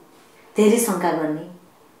नि धेरै शङ्का गर्ने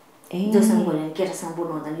जोसँग बोल्यो भने केटासँग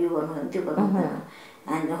बोल्नु हुँदैन यो गर्नु हुँदैन त्यो गर्नु हुँदैन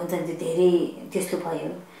अनि हुन्छ नि धेरै त्यस्तो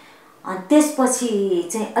भयो अनि त्यसपछि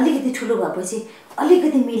चाहिँ अलिकति ठुलो भएपछि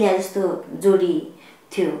अलिकति मिल्या जस्तो जोडी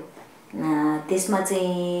थियो त्यसमा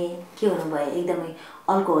चाहिँ के हुनुभयो एकदमै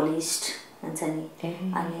अल्कोहोलिस्ट हुन्छ नि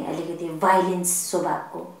अनि अलिकति भाइलेन्स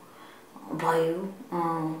स्वभावको भयो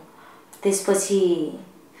त्यसपछि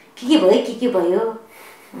के भयो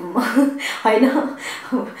होइन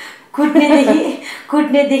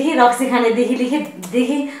कुट्नेदेखि रक्सी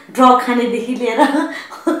खानेदेखि ड्रग खानेदेखि लिएर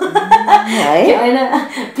होइन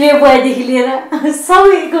प्ले बोयदेखि लिएर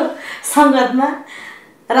सबैको सङ्गतमा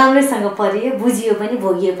राम्रैसँग परियो बुझियो पनि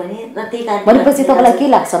भोगियो पनि र त्यही कारण भनेपछि तपाईँलाई के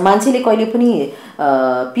लाग्छ मान्छेले कहिले पनि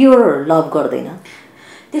प्योर लभ गर्दैन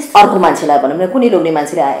अर्को मान्छेलाई भनौँ न कुनै लोग्ने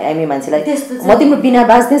मान्छेले हामी मान्छेलाई म तिम्रो बिना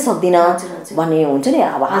बाँच्नै सक्दिनँ भन्ने हुन्छ नि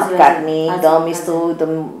अब हात काट्ने एकदम यस्तो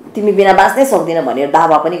एकदम तिमी बिना बाँच्नै सक्दिन भनेर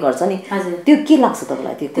दावा पनि गर्छ नि त्यो के लाग्छ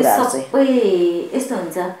तपाईँलाई त्यो कुराहरू चाहिँ सबै यस्तो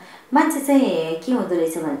हुन्छ मान्छे चाहिँ के हुँदो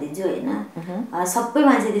रहेछ भनिदिन्छु होइन सबै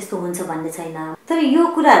मान्छे त्यस्तो हुन्छ भन्ने छैन तर यो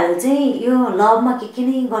कुराहरू चाहिँ यो लभमा के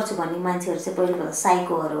नै गर्छु भन्ने मान्छेहरू चाहिँ पहिलो कुरा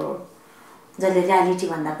साइकोहरू हो जसले रियालिटी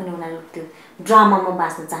भन्दा पनि उनीहरू त्यो ड्रामामा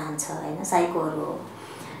बाँच्न चाहन्छ होइन साइकोहरू हो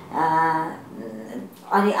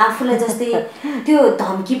अनि आफूलाई जस्तै त्यो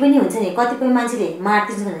धम्की पनि हुन्छ नि कतिपय मान्छेले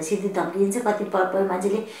मार्दिन्छ भनेर सिधै धम्की दिन्छ कतिपय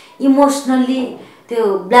मान्छेले इमोसनल्ली त्यो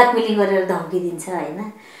ब्ल्याकमेलिङ गरेर धम्की दिन्छ होइन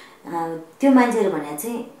त्यो मान्छेहरू भने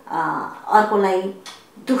चाहिँ अर्कोलाई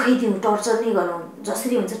दुखै दिउँ टर्चर नै गरौँ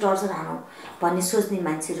जसरी हुन्छ टर्चर हानौँ भन्ने सोच्ने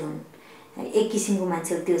मान्छेहरू हुन् एक किसिमको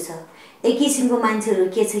मान्छेहरू त्यो छ एक किसिमको मान्छेहरू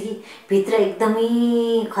के छ कि भित्र एकदमै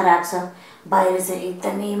खराब छ बाहिर चाहिँ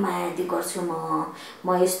एकदमै मायादी गर्छु म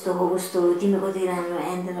यस्तो हो उस्तो तिमी कति राम्रो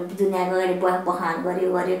एन्ड दुनियाँको अगाडि बखान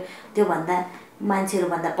गर्यो त्योभन्दा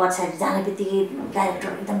मान्छेहरूभन्दा पछाडि जाने बित्तिकै क्यारेक्टर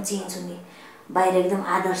एकदम चेन्ज हुने बाहिर एकदम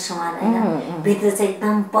आदर्शवान होइन भित्र चाहिँ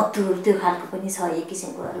एकदम पत्तुर त्यो खालको पनि छ एक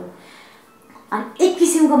किसिमकोहरू अनि एक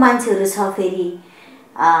किसिमको मान्छेहरू छ फेरि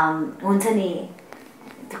हुन्छ नि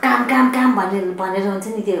काम भनेर हुन्छ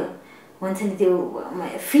नि त्यो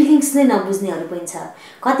फिलिङ्स नै नबुझ्नेहरू पनि छ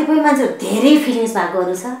कतिपय मान्छेहरू धेरै फिलिङ्स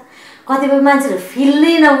भएकोहरू छ कतिपय मान्छेहरू फिल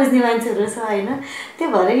नै नबुझ्ने मान्छेहरू छ होइन त्यो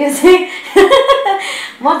भएर यो चाहिँ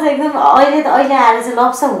म चाहिँ एकदम अहिले आएर चाहिँ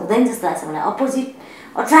लप्स हुँदैन जस्तो लाग्छ मलाई अपोजिट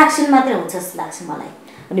अट्र्याक्सन मात्रै हुन्छ जस्तो लाग्छ मलाई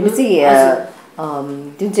भनेपछि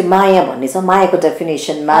जुन चाहिँ माया भन्ने छ मायाको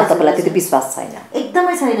डेफिनेसनमा तपाईँलाई त्यति विश्वास छैन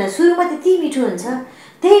एकदमै छैन सुरुमा त्यति मिठो हुन्छ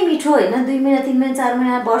त्यही मिठो होइन 2 महिना 3 महिना 4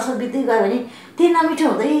 महिना वर्ष बित्दै गयो भने त्यही नमिठो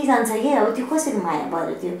हुँदै जान्छ कि अब त्यो कसरी माया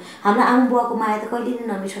भएर त्यो हाम्रो आमा बुवाको माया त कहिले पनि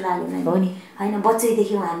नमिठो लागेन होइन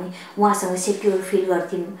बच्चैदेखि हामी उहाँसँग सेक्योर फिल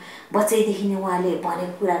गर्थ्यौँ बच्चैदेखि नै उहाँले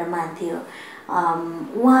भनेको कुराहरू मान्थ्यो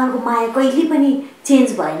उहाँको माया कहिले पनि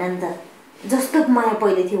चेन्ज भएन नि त जस्तो माया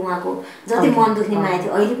पहिले थियो उहाँको जति मन दुख्ने माया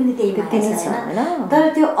थियो अहिले पनि त्यही माया छ होइन तर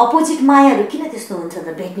त्यो अपोजिट मायाहरू किन त्यस्तो हुन्छ त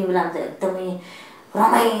भेट्ने बेलामा त एकदमै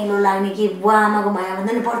रमाइलो लाग्ने कि बुवा आमाको माया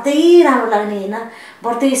भन्दा नि बढ्दै राम्रो लाग्ने होइन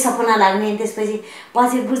बढ्दै सपना लाग्ने त्यसपछि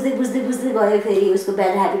पछि बुझ्दै बुझ्दै बुझ्दै गयो फेरि उसको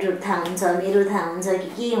ब्याड ह्याबिटहरू थाहा हुन्छ मेरो थाहा हुन्छ कि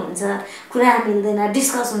के हुन्छ कुरा मिल्दैन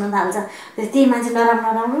डिस्कस हुन थाल्छ त्यही मान्छे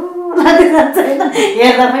नराम्रो नराम्रो लाग्दै जान्छ होइन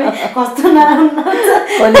हेर्दा पनि कस्तो नराम्रो लाग्छ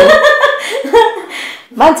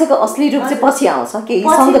मान्छेको असली रूप चाहिँ पछि आउँछ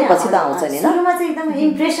केही सङ्गत पछि त आउँछ नि सुरुमा चाहिँ एकदम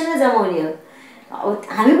इम्प्रेसनै जमाउने हो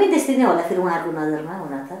हामी पनि त्यस्तै नै होला फेरि उहाँहरूको नजरमा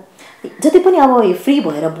हुन त जति पनि अब फ्री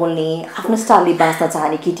भएर बोल्ने आफ्नो स्टाइलले बाँच्न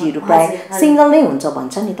चाहने केटीहरू प्राय सिङ्गल नै हुन्छ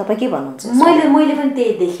भन्छ नि तपाईँ के भन्नुहुन्छ मैले पनि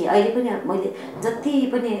त्यही देखेँ अहिले पनि मैले जति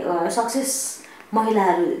पनि सक्सेस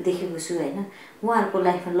महिलाहरू देखेको छु होइन उहाँहरूको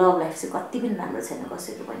लाइफमा लभ लाइफ चाहिँ कति पनि राम्रो छैन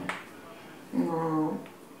कसैको पनि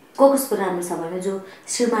कसको राम्रो छ भने जो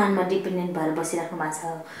श्रीमानमा डिपेन्डेन्ट भएर बसिराख्नु भएको छ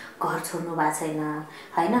घर छोड्नु भएको छैन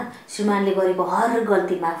होइन श्रीमानले गरेको हर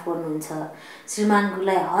गल्ती माफ गर्नुहुन्छ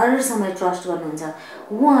श्रीमानकोलाई हर समय ट्रस्ट गर्नुहुन्छ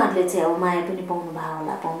उहाँहरूले चाहिँ अब माया पनि पाउनु भएको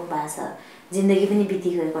होला पाउनु भएको छ जिन्दगी पनि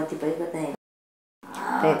बितिगयो कतिपयको त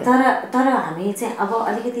तर हामी चाहिँ अब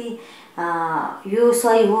अलिकति यो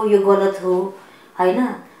सही हो यो गलत हो होइन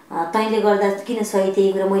तैँले गर्दा किन सही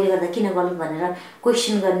त्यही कुरा मैले गर्दा किन गलत भनेर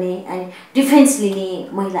क्वेसन गर्ने अनि डिफेन्स लिने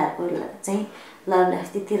महिलाहरूको चाहिँ लभ लाइफ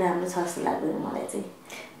त्यति राम्रो छ जस्तो लाग्दैन मलाई चाहिँ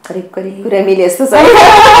करिब करिब कुरा मिले जस्तो छ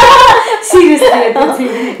सिरियसली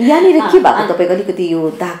यहाँनिर के भएको तपाईँको अलिकति यो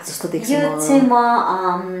दाग जस्तो देख्छु यो चाहिँ म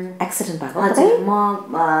एक्सिडेन्ट भएको हजुर म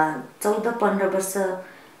 14-15 वर्ष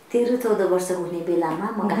 13-14 वर्ष हुने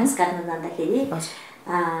बेलामा म घाँस काट्न जाँदाखेरि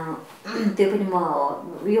त्यो पनि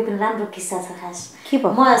यो पनि राम्रो किस्सा छ खास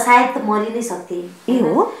म सायद त मरि नै सक्थेँ ए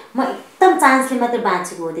हो म एकदम चान्सले मात्रै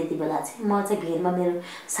बाँचेको हो त्यति बेला चाहिँ म चाहिँ भिरमा मेरो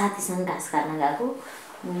साथीसँग घाँस काट्न गएको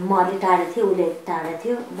म अलि टाढा थिएँ उसले टाढा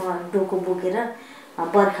थियो म डोको बोकेर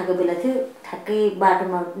बर्खाको बेला थियो ठ्याक्कै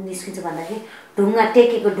बाटोमा निस्किन्छ भन्दाखेरि ढुङ्गा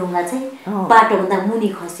टेकेको ढुङ्गा चाहिँ बाटोभन्दा मुनि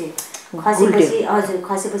खसेपछि हजुर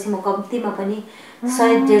खसेपछि म कम्तीमा पनि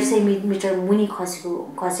 100-150 मिटर मुनि खसेको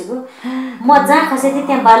म जहाँ खसेको थिएँ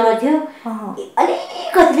त्यहाँ बालुवा थियो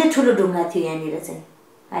अलिकतिले ठुलो ढुङ्गा थियो यहाँनिर चाहिँ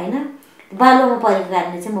होइन बालुवामा परेको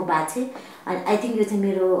कारणले चाहिँ म बाँचेँ अनि आई थिङ्क यो चाहिँ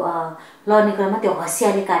मेरो लड्ने क्रममा त्यो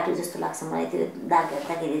हँसियाले काट्यो जस्तो लाग्छ मलाई त्यो दाग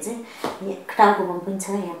हेर्दाखेरि चाहिँ टाउकोमा पनि छ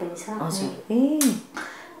यहाँ पनि छ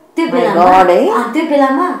त्यो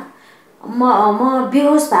बेलामा म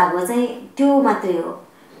बेहोस भएको चाहिँ त्यो मात्रै हो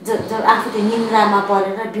जो आफू त्यो निन्द्रामा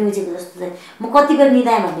परेर बिउजेको जस्तो चाहिँ म कति बेर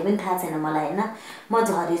निदाएँ भन्ने पनि थाहा छैन मलाई होइन म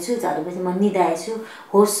झरेपछि म निदाएछु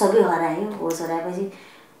होस सबै हरायो होस हराएपछि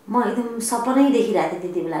म एकदम सपनै देखिरहेको थिएँ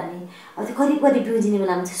त्यति बेला नि अब त्यो करिब करिब बिउजिने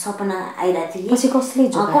बेलामा चाहिँ सपना आइरहेको थियो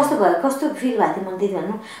कस्तो भयो कस्तो फिल भएको थियो मलाई त्यति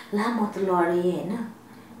भन्नु ला म त लडेँ होइन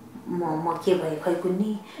म के भयो खै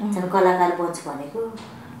कुन्नी झन् कलाकार बन्छु भनेको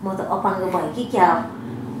म त अपाङ्ग भएँ कि क्या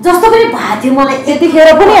जस्तो पनि भएको थियो मलाई यतिखेर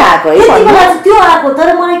पनि आएको है त्यो आएको तर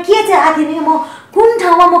मलाई के चाहिँ आएको थियो नि म कुन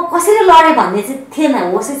ठाउँमा म कसरी लडेँ भन्ने चाहिँ थिएन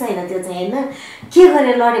होसै छैन त्यो चाहिँ होइन के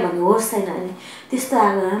गरेर लडेँ भन्ने होस छैन अनि त्यस्तो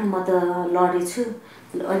आएको म त लडेछु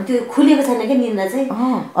अनि त्यो खुलेको छैन क्या निन्द्रा चाहिँ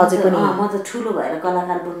अझै पनि म त ठुलो भएर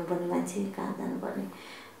कलाकार बन्नुपर्ने मान्छे कहाँ जानुपर्ने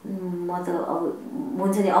म त अब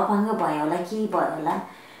हुन्छ नि अपाङ्ग भयो होला के भयो होला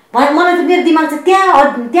मलाई त मेरो दिमाग चाहिँ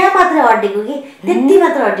त्यहाँ मात्रै अड्डेको कि त्यति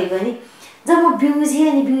मात्र अड्डेको नि जब म बिउजेँ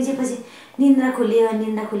अनि बिउजेपछि निन्द्रा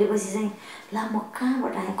खुलेपछि चाहिँ ला म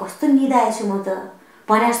कहाँबाट आएँ कस्तो निदाएछु म त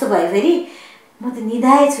भने जस्तो भयो फेरि म त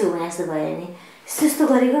निदाएछु भने जस्तो भयो नि यस्तो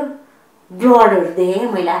गरेको ब्लडहरू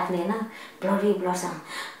देखेँ मैले आफ्नै होइन ब्लडसँग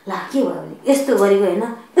ला के भयो भने यस्तो गरेको होइन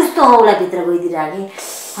यस्तो औँलाभित्र गइदिइराखेँ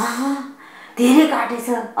धेरै काटेछ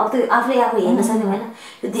अब त आफूले आफू हेर्न सक्ने भएन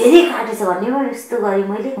यो धेरै काटेछ भन्ने भयो यस्तो गरेँ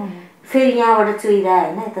मैले फेरि यहाँबाट चोइरहेँ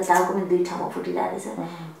होइन यता टाउको पनि 2 ठाउँमा फुटिरहेको रहेछ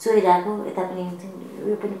चोइरहेको यता पनि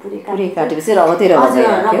उयो पनि पुरै काटेपछि रगतै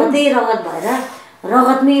रगत भएर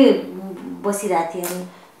रगतमै बसिरहेको थिएँ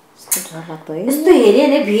अनि यस्तो हेरेँ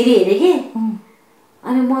होइन भिरी हेरेँ कि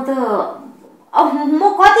अनि म त अब म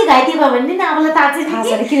कति घाइते भयो भने नि आफूलाई थाहा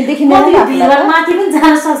छैन भिरबाट माथि पनि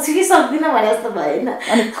जान सक्छु कि सक्दिनँ भने जस्तो भयो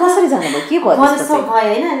होइन कसरी जानुभयो के भयो जस्तो भयो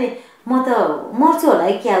होइन अनि म त मर्छु होला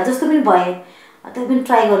है क्या जस्तो पनि भएँ त्यो पनि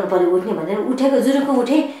ट्राई गर्नु पऱ्यो उठ्ने भनेर उठेको जुरुक्क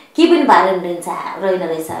उठेँ केही पनि भार रहेन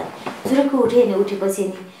रहेछ जुरुक्क उठेँ अनि उठेपछि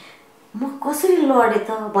नि म कसरी लडेँ त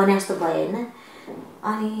भने जस्तो भयो होइन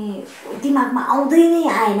अनि दिमागमा आउँदै नै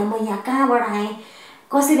आएन म यहाँ कहाँबाट आएँ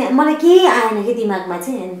कसरी मलाई केही आएन कि दिमागमा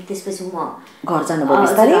चाहिँ। अनि त्यसपछि म घर जानुभयो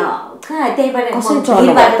बिस्तारै? कहाँ त्यहीँबाट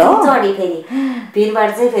भिरबाट चढेँ फेरि। भिरबाट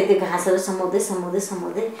चाहिँ फेरि त्यो घाँसहरू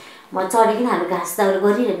समाउँदै म चढेँ हाम्रो घाँस दाउरा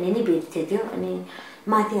गरिरहने नि भिड थियो त्यो। अनि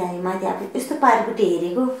माथि आएँ, माथि आएको यस्तो पारिपट्टि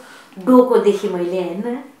हेरेको डोको देखेँ मैले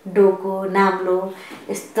होइन, डोको नाम्लो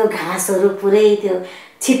यस्तो घाँसहरू पुरै त्यो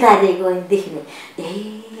छितारिएको देखिने।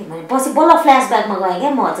 भने पछि बल्ल फ्ल्यासब्याकमा गएँ क्या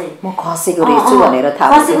म चाहिँ, म खसेको रहेछु भनेर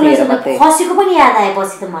थाहा खसेको खसेको पनि याद आयो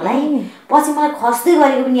पछि त मलाई। पछि मलाई खस्दै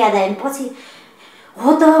गरेको पनि याद आयो। पछि हो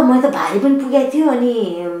त मैले त भारी पनि पुगेको थियो। अनि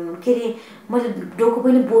के अरे मैले डोको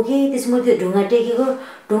पनि बोकेँ। त्यसमा मैले त्यो ढुङ्गा टेकेको,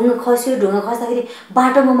 ढुङ्गा खस्यो। ढुङ्गा खस्दाखेरि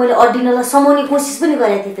बाटोमा मैले अड्डिनलाई समाउने कोसिस पनि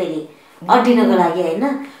गरेको थिएँ फेरि, अड्डिनको लागि होइन,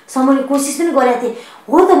 समाउने कोसिस पनि गरेको थिएँ।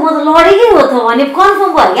 हो त म त लडेकै हो त भने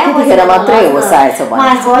कन्फर्म भयो क्या।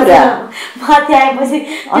 माथि आएपछि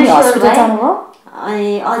अनि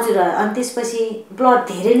हजुर। अनि त्यसपछि ब्लड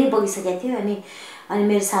धेरै नै बगिसकेको थियो। अनि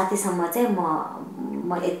मेरो साथीसँग चाहिँ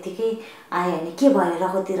म यत्तिकै आएँ भने के भयो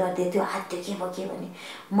रगती रहँदै त्यो हात त्यो के भने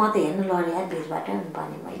म त हेर्नु लडेँ यार भिडबाट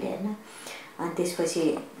भने मैले होइन। अनि त्यसपछि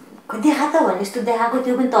देखा त भने यस्तो देखाएको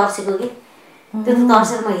त्यो पनि तर्सेको कि त्यो त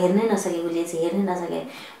तर्सेर म हेर्नै नसकेँ। उसले चाहिँ हेर्नै नसकेँ।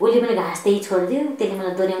 उसले पनि घाँस त्यही छोडिदियो। त्यसले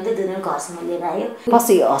मलाई दोहोऱ्याउँदै घरसम्म लिएर आयो।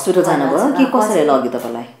 पछि हस्पिटल जानुभयो कि कसरी लग्यो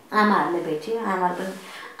तपाईँलाई? आमाहरूले भेट्यो, आमाहरू पनि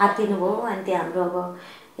आत्तिनु भयो। अनि त्यो हाम्रो अब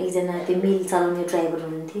एकजना त्यो मिल चलाउने ड्राइभर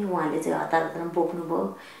हुनुहुन्थ्यो, उहाँले चाहिँ हतार हतारमा बोक्नुभयो।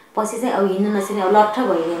 पछि चाहिँ अब हिँड्नु नसक्ने अब लट्ठ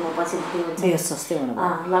भइगएँ म। पछि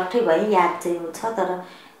लट्ठै भएँ, याद चाहिँ छ तर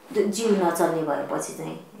जिउ नचल्ने भयो। पछि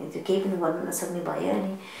चाहिँ त्यो केही पनि गर्नु नसक्ने भयो।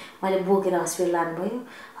 अनि मैले बोकेर हस्पिटल लानुभयो।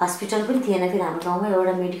 हस्पिटल पनि थिएन फेरि हाम्रो गाउँमा,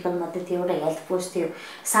 एउटा मेडिकल मात्रै थियो, एउटा हेल्थ पोस्ट थियो,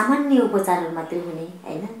 सामान्य उपचारहरू मात्रै हुने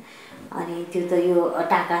होइन। अनि त्यो त यो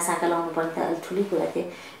टाका साका लाउनु पर्ने त अलिक ठुलै कुरा थियो।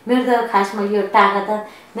 मेरो त खासमा यो टाका त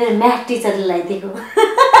मेरो म्याथ टिचरले लगाइदिएको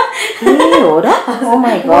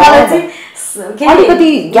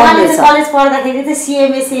कलेज पढ्दाखेरि चाहिँ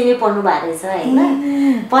सिएमए पढ्नु भएको रहेछ होइन।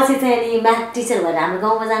 पछि चाहिँ अनि म्याथ टिचर भएर हाम्रो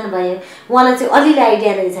गाउँमा जानुभयो। उहाँलाई चाहिँ अलिअलि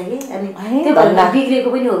आइडिया रहेछ कि। अनि त्यो भएर बिग्रेको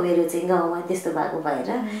पनि हो मेरो चाहिँ गाउँमा त्यस्तो भएको भएर।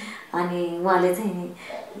 अनि उहाँले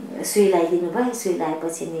चाहिँ सुई लगाइदिनु भयो। सुई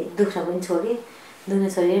लगाएपछि नि दुख्न पनि छोड्यो, दुख्न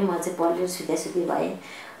छोडेर म चाहिँ पढेर सुती भएँ।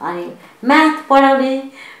 अनि म्याथ पढाउने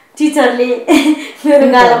टिचरले मेरो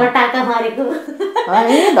गालामा टाका मारेको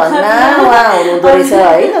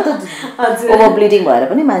ओभरब्लिडिङ भएर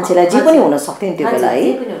पनि मान्छेलाई जे पनि हुन सक्थ्यो नि त्यो बेला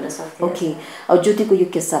है। ओके, अब ज्योतिको यो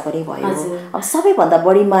किस्सा पनि भयो। अब सबैभन्दा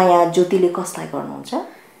बढी माया ज्योतिले कसलाई गर्नुहुन्छ?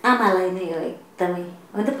 आमालाई नै हो एकदमै।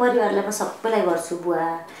 अन्त परिवारलाई म सबैलाई गर्छु, बुवा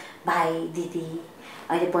भाइ दिदी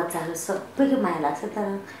अहिले बच्चाहरू सबैको माया लाग्छ।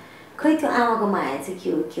 तर खै त्यो आमाको माया चाहिँ के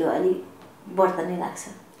हो अलिक बढ्ता नै लाग्छ।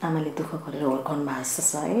 आमाले दुःख गरेर हुर्काउनु भएको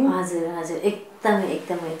छ है। हजुर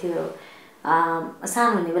एकदमै त्यो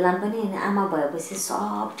सानो हुने बेलामा पनि आमा भएपछि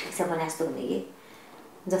सब ठिक छ भने जस्तो हुने कि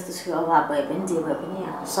जस्तो सुकै अभाव भए पनि जे भए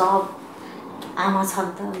पनि सब आमा छ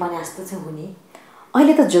नि त भने जस्तो चाहिँ हुने।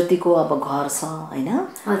 अहिले त ज्योतिको अब घर छ होइन,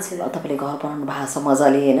 तपाईँले घर बनाउनु भएको छ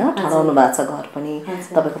मजाले होइन, ठडाउनु भएको छ घर पनि,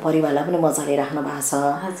 तपाईँको परिवारलाई पनि मजाले राख्नु भएको छ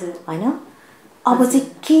होइन। अब चाहिँ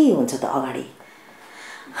के हुन्छ त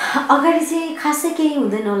अगाडि चाहिँ खासै केही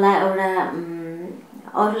हुँदैन होला। एउटा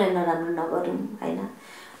अरूलाई नराम्रो नगरौँ होइन।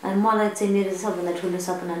 अनि मलाई चाहिँ मेरो सबभन्दा ठुलो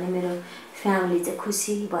सपना नै मेरो फ्यामिली चाहिँ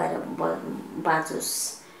खुसी भएर बाँचोस्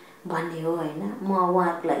भन्ने हो होइन। म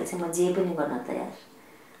उहाँहरूको लागि चाहिँ म जे पनि गर्न तयार।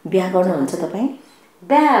 बिहा गर्नुहुन्छ तपाईँ?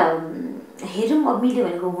 बिहा हेरौँ अब मिल्यो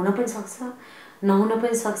भनेको हुन पनि सक्छ, नहुन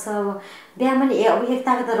पनि सक्छ। अब बिहामा नि अब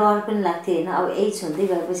एकताको त रहर पनि लाग्थ्यो होइन। अब एज हुँदै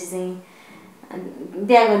गएपछि चाहिँ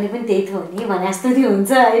बिहा गर्ने पनि त्यही त हो नि भने जस्तो नि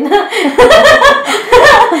हुन्छ होइन।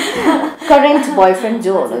 करेन्ट बोयफ्रेन्ड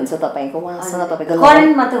जो हुनुहुन्छ तपाईँको, उहाँसँग तपाईँको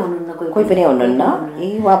करेन्टमा त हुनुहुन्न, कोही पनि हुनुहुन्न?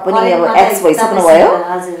 ए उहाँ पनि अब एक्स भइसक्नु भयो?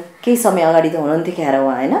 केही समय अगाडि त हुनुहुन्थ्यो क्यार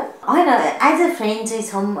उहाँ होइन? होइन, एज अ फ्रेन्ड चाहिँ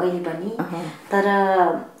छौँ अहिले पनि, तर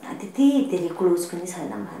त्यति धेरै क्लोज पनि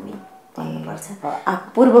छैनौँ हामी भन्नुपर्छ।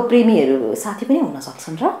 पूर्व प्रेमीहरू साथी पनि हुन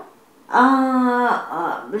सक्छन् र?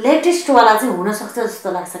 लेटेस्टवाला चाहिँ हुनसक्छ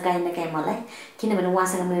जस्तो लाग्छ काहीँ न काहीँ मलाई, किनभने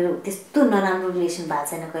उहाँसँग मेरो त्यस्तो नराम्रो रिलेसन भएको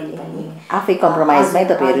छैन कहिले पनि। आफै कम्प्रोमाइजमै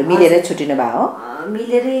तपाईँहरू मिलेरै छुट्टिनु भयो हो?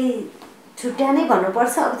 मिलेरै छुट्या नै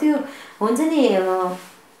भन्नुपर्छ। अब त्यो हुन्छ नि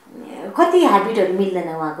कति ह्याबिटहरू मिल्दैन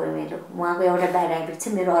उहाँको मेरो। उहाँको एउटा ब्याड ह्याबिट छ,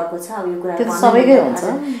 मेरो अर्को छ। अब यो कुरा सबैकै हुन्छ,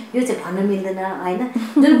 यो चाहिँ भन्न मिल्दैन होइन।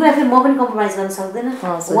 जुन कुरा फेरि म पनि कम्प्रोमाइज गर्न सक्दैन,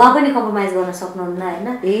 उहाँ पनि कम्प्रोमाइज गर्न सक्नुहुन्न होइन।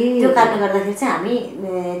 त्यो कारणले गर्दाखेरि चाहिँ हामी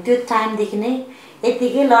त्यो टाइमदेखि नै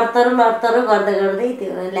यत्तिकै लडतरो गर्दै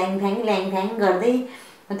त्यो ल्याङफ्याङ गर्दै,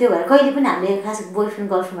 त्यो भएर कहिले पनि हामीले खास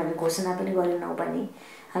बोयफ्रेन्ड गर्लफ्रेन्ड भनेर घोषणा पनि गरेनौँ भने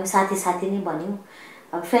हामी साथी नै भन्यौँ।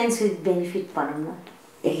 अब फ्रेन्ड्स विथ बेनिफिट भनौँ न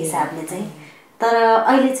एक हिसाबले चाहिँ। तर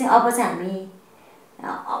अहिले चाहिँ अब चाहिँ हामी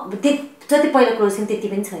जति पहिला क्लोज थियौँ त्यति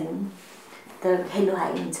पनि छैनौँ, तर हेलो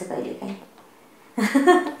हाई हुन्छ कहिलेकाहीँ।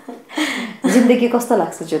 जिन्दगी कस्तो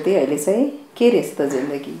लाग्छ ज्योति अहिले चाहिँ? के रहेछ त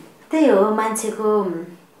जिन्दगी? त्यही हो, मान्छेको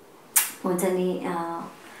हुन्छ नि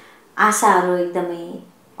आशाहरू एकदमै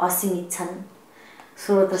असीमित छन्,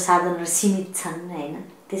 स्रोत र साधनहरू सीमित छन् होइन,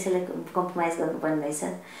 त्यसैलाई कम्प्रोमाइज गर्नुपर्ने रहेछ।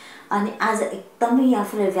 अनि आज एकदमै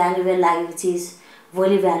आफूलाई भ्यालुएबल लागेको चिज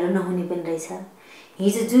भोलि भ्यालु नहुने पनि रहेछ।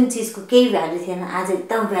 हिजो जुन चिजको केही भ्यालु थिएन आज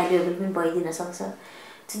एकदम भ्यालुएबल पनि भइदिन सक्छ।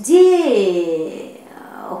 जे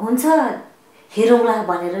हुन्छ हेरौँला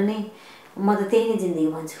भनेर नै म त त्यही नै जिन्दगी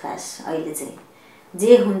भन्छु खास अहिले चाहिँ।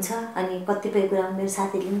 जे हुन्छ अनि कतिपय कुरामा मेरो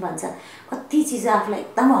साथीले पनि भन्छ कति चिज आफूलाई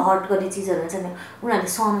एकदम हर्ट गर्ने चिजहरू हुन्छ नि उनीहरूले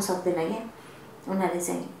सहन सक्दैन क्या। उनीहरूले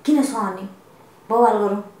चाहिँ किन सहने, बवाल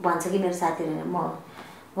गरौँ भन्छ कि मेरो साथीहरूले। म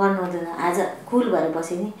गर्नु हुँदैन, आज कुल भएर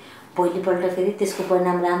बसेँ नि भोलिपल्ट फेरि त्यसको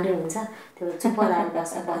परिणाम राम्रै हुन्छ, त्यो चुप लागेर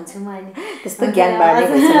बस्छ भन्छु म। अनि त्यस्तो ज्ञान बाँड्ने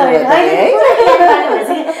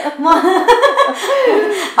म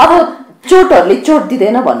अब चोटहरूले चोट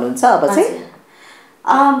दिँदैन भन्नुहुन्छ अब चाहिँ?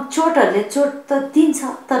 चोटहरूले चोट त दिन्छ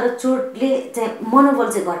तर चोटले चाहिँ मनोबल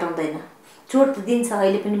चाहिँ घटाउँदैन। चोट त दिन्छ,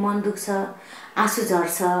 अहिले पनि मन दुख्छ, आँसु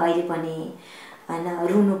झर्छ अहिले पनि होइन,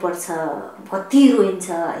 रुनुपर्छ, कति रोइन्छ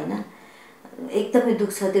होइन, एकदमै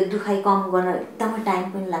दुख्छ। त्यो दुखाइ कम गर्न एकदमै टाइम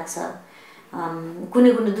पनि लाग्छ।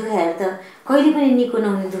 कुनै कुनै दुखाइहरू त कहिले पनि निको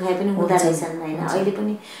नहुने दुखाइ पनि हुँदो रहेछन् होइन। अहिले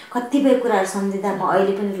पनि कतिपय कुराहरू सम्झिँदा म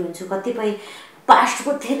अहिले पनि रुन्छु। कतिपय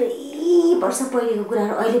पास्टको धेरै वर्ष पहिलेको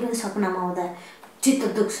कुराहरू अहिले पनि सपनामा आउँदा चित्त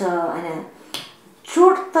दुख्छ होइन।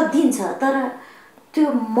 चोट त दिन्छ तर त्यो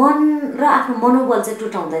मन र आफ्नो मनोबल चाहिँ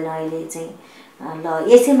टुटाउँदैन अहिले चाहिँ। ल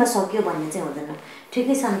यसैमा सक्यो भन्ने चाहिँ हुँदैन।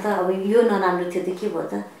 ठिकै छ नि त, अब यो नराम्रो थियो त के भयो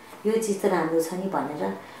त, यो चिज त राम्रो छ नि भनेर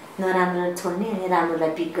नराम्रो छोड्ने अनि राम्रोलाई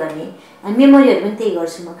पिक गर्ने। अनि मेमोरीहरू पनि त्यही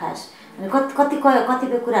गर्छु म खास। अनि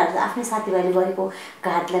कतिपय कुराहरू आफ्नै साथीभाइले गरेको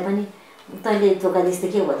घातलाई पनि तैँले धोका दिस् त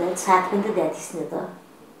के भयो त, साथ पनि त द्याथिस् नि त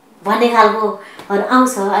भन्ने खालकोहरू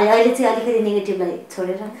आउँछ। अहिले चाहिँ अलिकति नेगेटिभलाई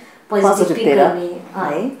छोडेर पोजिटिभ पिक गर्ने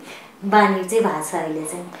बानी चाहिँ भएको छ अहिले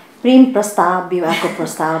चाहिँ। प्रेम प्रस्ताव, विवाहको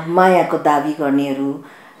प्रस्ताव, मायाको दाबी गर्नेहरू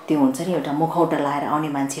त्यो हुन्छ नि एउटा मुखौटा लाएर आउने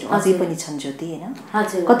मान्छेहरू अझै पनि छन् ज्योति होइन।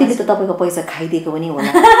 कतिले त तपाईँको पैसा खाइदिएको पनि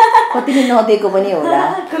होला, कतिले नदिएको पनि होला,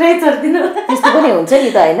 कुरै छोडिदिनु त्यस्तो पनि हुन्छ नि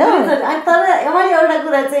त होइन। तर मैले एउटा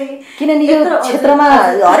कुरा चाहिँ किनभने यो क्षेत्रमा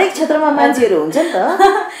हरेक क्षेत्रमा मान्छेहरू हुन्छ नि त,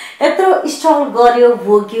 यत्रो स्ट्रगल गर्यो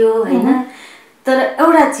भोग्यो होइन। तर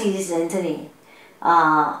एउटा चिज हुन्छ नि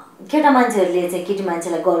केटा मान्छेहरूले चाहिँ केटी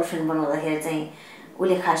मान्छेलाई गर्लफ्रेन्ड बनाउँदाखेरि चाहिँ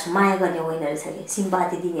उसले खास माया गर्ने होइन रहेछ कि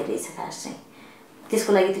सिम्पाती दिने रहेछ खास चाहिँ।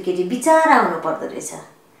 त्यसको लागि त्यो केटी बिचारा आउनु पर्दो रहेछ।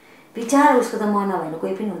 बिचारा उसको त मन नभएन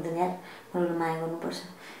कोही पनि हुँदैन यार, मलाई माया गर्नुपर्छ।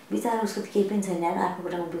 बिचारा उसको त केही पनि छैन यार, आफ्नो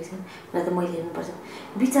खुट्टामा पुगेको छैन, उसलाई त मैले हेर्नुपर्छ।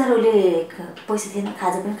 बिचारा उसले पैसा थिएन,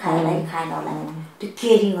 खाजा पनि खाएर खाएन होला, त्यो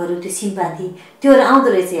केयरिङहरू त्यो सिम्पाथी त्योहरू आउँदो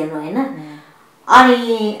रहेछ हेर्नु होइन। अनि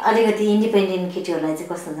अलिकति इन्डिपेन्डेन्ट केटीहरूलाई चाहिँ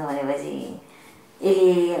कस्तो हुन्छ भनेपछि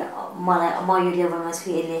यसले मलाई म यो लेभलमा छु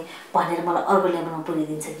यसले भनेर मलाई अर्को लेभलमा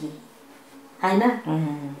पुर्याइदिन्छ कि होइन,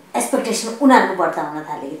 एक्सपेक्टेसन उनीहरूको बढ्ता हुन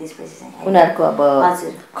थाल्यो कि त्यसपछि चाहिँ उनीहरूको अब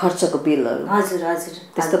हजुर खर्चको बिलहरू हजुर हजुर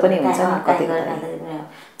त्यस्तो पनि हुन्छ नि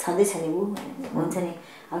छँदैछ नि ऊ हुन्छ नि।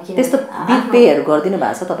 अब किन त्यस्तो बिल पेहरू गरिदिनु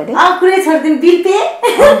भएको छ तपाईँले? कुरै छोडिदिनु बिल पे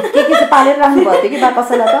के चाहिँ पालेर राख्नु भएको थियो कि बा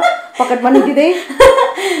कसैलाई त पकेट मनी दिँदै?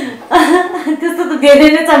 त्यस्तो त धेरै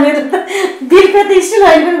नै छ मेरो त। बिल पे त स्टिल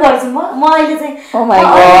अहिले पनि गर्छु म अहिले चाहिँ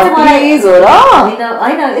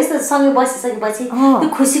होइन यस्तो सँगै बसिसकेपछि त्यो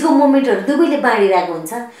खुसीको मोमेन्टहरू दुवैले बाँडिरहेको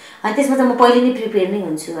हुन्छ। अनि त्यसमा चाहिँ म पहिले नै प्रिपेयर नै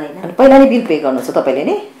हुन्छु होइन। पहिला नै बिल पे गर्नुहुन्छ तपाईँले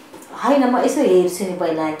नि? होइन म यसो हेर्छु नि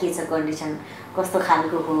पहिला के छ कन्डिसन कस्तो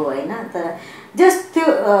खालको हो होइन। तर जस्ट त्यो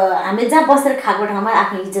हामीले जहाँ बसेर खाएको ठाउँमा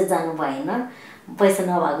आफ्नो इज्जत जानु भएन पैसा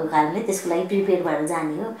नभएको कारणले, त्यसको लागि प्रिपेयर भएर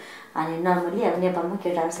जाने हो। अनि नर्मली अब नेपालमा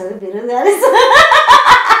केटाहरू सबै बेरोजगारै छ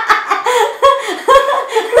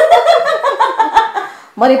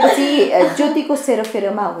भनेपछि ज्योतिको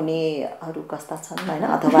सेरोफेरोमा हुनेहरू कस्ता छन् होइन,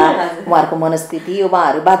 अथवा उहाँहरूको मनस्थिति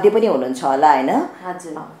उहाँहरू बाध्य पनि हुनुहुन्छ होला होइन?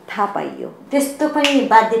 हजुर थाहा पाइयो। त्यस्तो पनि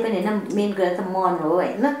बाध्य पनि होइन, मेन कुरा त मन हो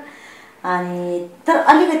होइन। अनि तर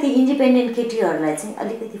अलिकति इन्डिपेन्डेन्ट केटीहरूलाई चाहिँ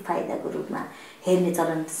अलिकति फाइदाको रूपमा हेर्ने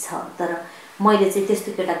चलन छ। तर मैले चाहिँ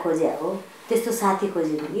त्यस्तो केटा खोजे हो, त्यस्तो साथी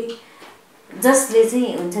खोजेको कि जसले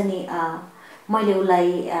चाहिँ हुन्छ नि मैले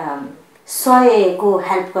उसलाई 100को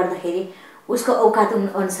हेल्प गर्दाखेरि उसको औकात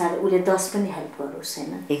अनुसार उसले 10 पनि हेल्प गरोस्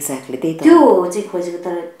होइन। एक्ज्याक्टली त्यही त त्यो चाहिँ खोजेको।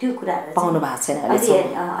 तर त्यो कुराहरू पाउनु भएको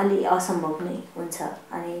छैन, अलि असम्भव नै हुन्छ।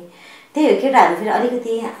 अनि त्यही हो केटाहरू फेरि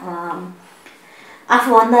अलिकति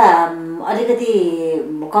आफूभन्दा अलिकति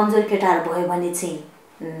कमजोर केटाहरू भयो भने चाहिँ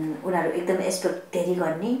उनीहरू एकदम एक्सपेक्ट धेरै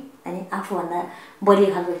गर्ने अनि आफूभन्दा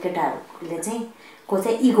बलियो खालको केटाहरूले चाहिँ को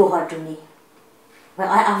चाहिँ इगो हर्ट हुने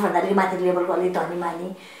आफूभन्दा अलिक माथि लेभलको अलिक धनी माने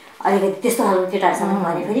अलिकति त्यस्तो खालको केटाहरूसँग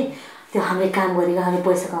भने फेरि त्यो हामीले काम गरेको हामीले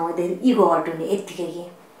पैसा कमाउँदाखेरि इगो हर्ट हुने यत्तिकै कि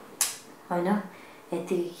होइन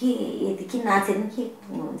यति किन नाचेन के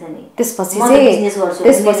हुन्छ नि त्यसपछि चाहिँ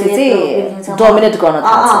डोमिनेट गर्न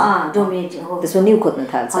थाल्छ डोमिनेट हो त्यसमा न्यू खोज्न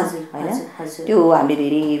थाल्छ होइन त्यो हामीले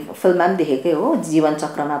धेरै फिल्ममा पनि देखेकै हो जीवन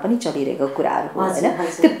चक्रमा पनि चलिरहेको कुराहरू हो होइन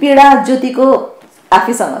त्यो पीडा ज्योतिको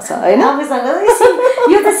आफैसँग छ होइन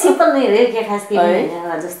यो त सिम्पल नै हो के खास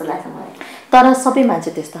जस्तो लाग्छ मलाई तर सबै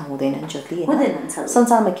मान्छे त्यस्ता हुँदैनन् ज्योति हुँदैन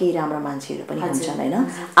संसारमा केही राम्रो मान्छेहरू पनि हुन्छन् होइन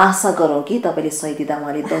आशा गरौँ कि तपाईँले सही दिँदा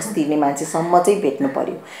उहाँले 10 तिर्ने मान्छेसम्म चाहिँ भेट्नु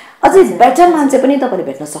पर्यो अझै बेटर मान्छे पनि तपाईँले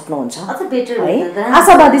भेट्न सक्नुहुन्छ है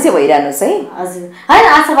आशावादी चाहिँ भइरहनुहोस् है हजुर होइन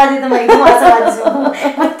आशावादी त म एकदम आशावादी छु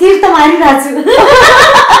म तीर त मारिरहेको छु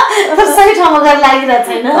तर सही ठाउँमा गएर लागिरहेको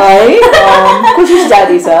छैन है कोसिस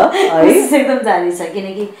जारी छ है एकदम जारी छ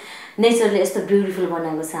किनकि नेचरले यस्तो ब्युटिफुल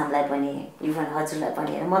बनाएको छ हामीलाई पनि इभन हजुरलाई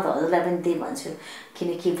पनि म त हजुरलाई पनि त्यही भन्छु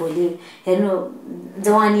किनकि भोलि हेर्नु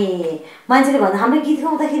जवानी मान्छेले भन्दा हाम्रो गीत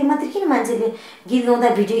गाउँदाखेरि मात्रै किन मान्छेले गीत गाउँदा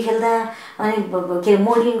भिडियो खेल्दा अनि के अरे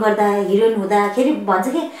मोडलिङ गर्दा हिरोइन हुँदाखेरि भन्छ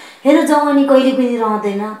कि हेर्नु जवानी कहिले पनि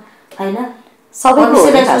रहँदैन होइन सबैको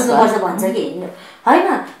सोच्नुपर्छ भन्छ कि होइन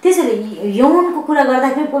त्यसैले यौनको कुरा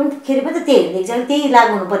गर्दाखेरि पनि त त्यही हेर्ने त्यही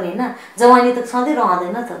लागु हुनुपर्ने होइन जवानी त सधैँ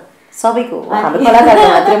रहँदैन त सबैको हाम्रो कलाकारको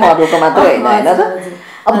मात्रै मर्नुको मात्रै होइन होइन त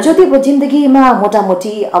अब जतिको जिन्दगीमा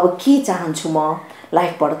मोटामोटी अब के चाहन्छु म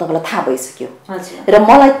लाइफबाट तपाईँलाई थाहा भइसक्यो र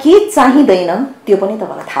मलाई के चाहिँदैन त्यो पनि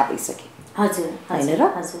तपाईँलाई थाहा भइसक्यो हजुर होइन र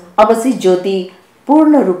अब चाहिँ ज्योति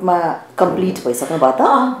पूर्ण रूपमा कम्प्लिट भइसक्नु भयो त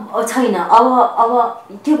छैन अब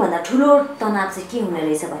त्योभन्दा ठुलो तनाव चाहिँ के हुने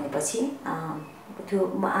रहेछ भनेपछि त्यो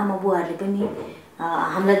आमा बुवाहरूले पनि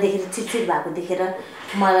हामीलाई देखेर चिटचिट भएको देखेर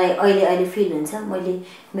मलाई अहिले फिल हुन्छ मैले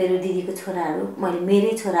मेरो दिदीको छोराहरू मैले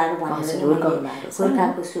मेरै छोराहरू भनेर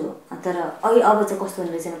हुर्काएको छु तर अब चाहिँ कस्तो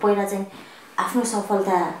हुने रहेछ पहिला चाहिँ आफ्नो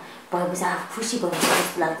सफलता भएपछि आफू खुसी भएपछि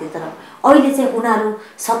जस्तो लाग्थ्यो तर अहिले चाहिँ उनीहरू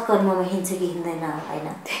सत्कर्ममा हिँड्छ कि हिँड्दैन होइन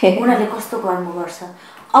उनीहरूले कस्तो कर्म गर्छ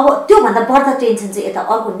अब त्योभन्दा बढ्ता टेन्सन चाहिँ यता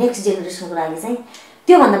अर्को नेक्स्ट जेनेरेसनको लागि चाहिँ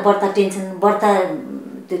त्योभन्दा बढ्ता टेन्सन बढ्ता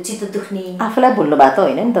त्यो चित्त दुख्ने आफूलाई भुल्नु भएको त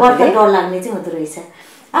होइन नि बढ्ता डर लाग्ने चाहिँ हुँदो रहेछ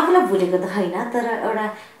आफूलाई भुलेको त होइन तर एउटा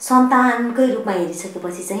सन्तानकै रूपमा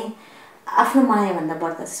हेरिसकेपछि चाहिँ आफ्नो मायाभन्दा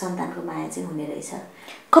बढ्ता चाहिँ सन्तानको माया चाहिँ हुने रहेछ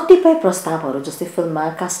कतिपय प्रस्तावहरू जस्तै फिल्ममा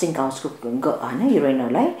कास्टिङ काउन्सको होइन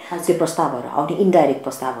हिरोइनहरूलाई त्यो प्रस्तावहरू आउने इन्डाइरेक्ट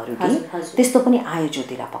प्रस्तावहरू त्यस्तो पनि आयो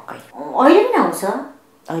ज्योतिलाई पक्कै अहिले पनि आउँछ है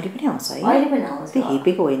अहिले पनि आउँछ त्यो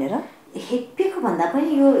हेपेको होइन र हेपेको भन्दा पनि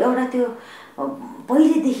यो एउटा त्यो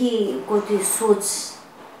पहिलेदेखिको त्यो सोच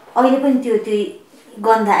अहिले पनि त्यो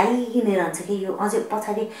गन्ध आइ नै रहन्छ कि यो अझै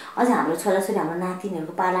पछाडि अझ हाम्रो छोराछोरी हाम्रो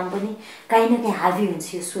नातिनीहरूको पालामा पनि काहीँ न काहीँ हाबी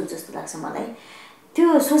हुन्छ यो सोच जस्तो लाग्छ मलाई त्यो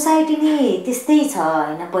सोसाइटी नै त्यस्तै छ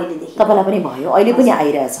होइन पहिलेदेखि तपाईँलाई पनि भयो अहिले पनि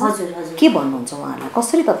आइरहेछ हजुर हजुर के भन्नुहुन्छ उहाँहरूलाई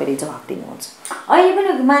कसरी तपाईँले जवाफ दिनुहुन्छ अहिले पनि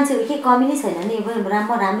मान्छेको केही कमी नै छैन नि म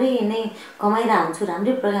राम्रै नै कमाइरहेको हुन्छु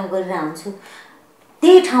राम्रै प्रोग्राम गरिरहेको हुन्छु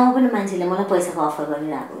त्यही ठाउँमा पनि मान्छेले मलाई पैसाको अफर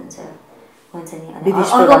गरिरहेको हुन्छ नि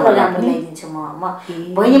अर्को प्रोग्राम ल्याइदिन्छु म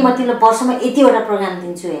बहिनी म तिमीलाई वर्षमा यतिवटा प्रोग्राम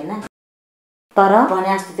दिन्छु होइन तर भने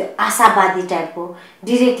जस्तो त्यो आशावादी टाइपको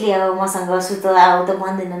डिरेक्टली अब मसँग सुत आऊ त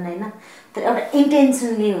भन्दैनन् होइन तर एउटा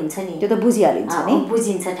इन्टेन्सनली हुन्छ नि त्यो त बुझिहालिन्छ नि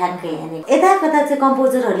बुझिन्छ ठ्याक्कै अनि यता कता चाहिँ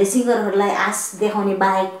कम्पोजरहरूले सिङ्गरहरूलाई आश देखाउने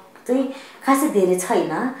बाहेक चाहिँ खासै धेरै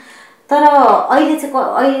छैन तर अहिले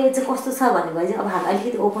चाहिँ कस्तो छ भनेको चाहिँ अब हामी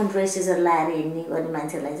अलिकति ओपन ड्रेसेसहरू लाएर हिँड्ने गर्ने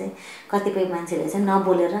मान्छेहरूलाई चाहिँ कतिपय मान्छेले चाहिँ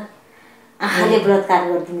नबोलेर आँखाले बलात्कार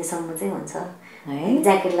गरिदिनेसम्म चाहिँ हुन्छ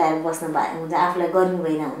ज्याकेट लगाएर बस्नु भएको हुन्छ आफूलाई गर्मी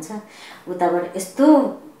भइरहेको हुन्छ उताबाट यस्तो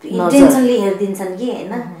इन्टेन्सनली हेरिदिन्छन् कि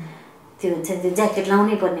होइन त्यो हुन्छ नि त्यो ज्याकेट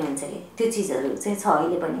लाउनै पर्ने हुन्छ कि त्यो चिजहरू चाहिँ छ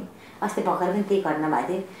अहिले पनि अस्ति भर्खर पनि त्यही घटना भएको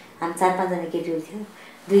थियो हामी 4-5 जना केटीहरू थियो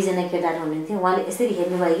 2 जना केटाहरू हुनुहुन्थ्यो उहाँले यसरी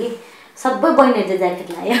हेर्नुभयो कि सबै बहिनीहरूले ज्याकेट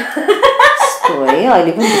लायो है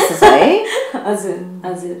अहिले पनि त्यस्तो छ है हजुर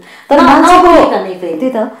हजुर तर त्यही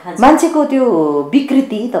त मान्छेको त्यो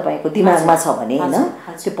विकृति तपाईँको दिमागमा छ भने होइन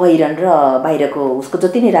त्यो पहिरन र बाहिरको उसको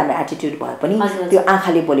जति नै राम्रो एटिट्युड भए पनि त्यो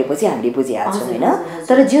आँखाले बोलेपछि हामीले बुझिहाल्छौँ होइन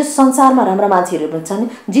तर जो संसारमा राम्रा मान्छेहरू पनि छन्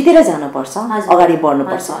जितेर जानुपर्छ अगाडि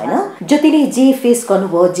बढ्नुपर्छ होइन जतिले जे फेस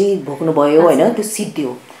गर्नुभयो जे भोग्नुभयो होइन त्यो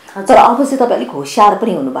सिद्धियो तर अब चाहिँ तपाईँ अलिक होसियार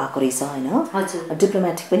पनि हुनुभएको रहेछ होइन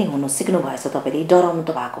डिप्लोमेटिक पनि हुनु सिक्नु भएछ तपाईँले डराउनु त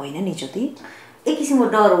भएको होइन नि ज्योति एक किसिमको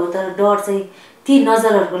डर हो तर डर चाहिँ ती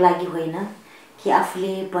नजरहरूको लागि होइन कि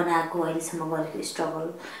आफूले बनाएको अहिलेसम्म गरेको स्ट्रगल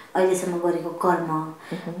अहिलेसम्म गरेको कर्म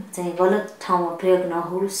चाहिँ गलत ठाउँमा प्रयोग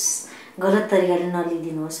नहोस् गलत तरिकाले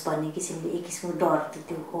नलिदिनुहोस् भन्ने किसिमले एक किसिमको डर त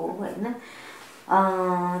त्यो हो होइन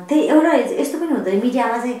त्यही एउटा यस्तो पनि हुँदो रहेछ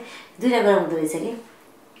मिडियामा चाहिँ दुईवटा कुरा हुँदो रहेछ कि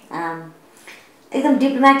एकदम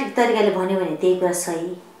डिप्लोमेटिक तरिकाले भन्यो भने त्यही कुरा सही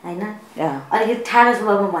होइन अलिकति ठाडो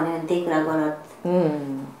स्वभावमा भन्यो भने त्यही कुरा गलत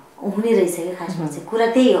हुने रहेछ कि खासमा चाहिँ कुरा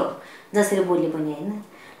त्यही हो जसरी बोले पनि होइन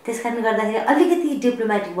त्यस कारणले गर्दाखेरि अलिकति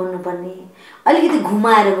डिप्लोमेटिक बन्नुपर्ने अलिकति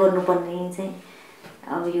घुमाएर गर्नुपर्ने चाहिँ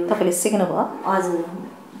अब यो तपाईँले सिक्नुभयो हजुर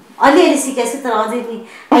अलिअलि सिकेको छु तर अझै पनि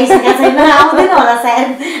आइसकेको छैन आउँदैन होला सायद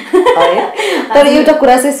तर एउटा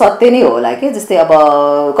कुरा चाहिँ सत्य नै होला कि जस्तै अब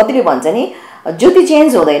कतिले भन्छ नि ज्योति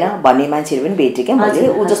चेन्ज हुँदैन भन्ने मान्छेहरू पनि भेटेँ क्या मैले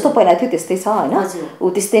ऊ जस्तो पहिला थियो त्यस्तै छ होइन ऊ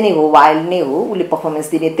त्यस्तै नै हो वाइल्ड नै हो उसले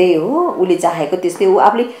पर्फर्मेन्स दिने त्यही हो उसले चाहेको त्यस्तै हो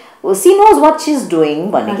आफूले C knows what C is doing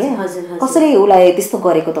भन्ने क्या कसैले उसलाई त्यस्तो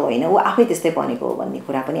गरेको त होइन ऊ आफै त्यस्तै बनेको हो भन्ने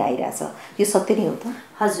कुरा पनि आइरहेछ यो सत्य नै हो त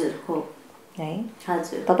हजुर हो है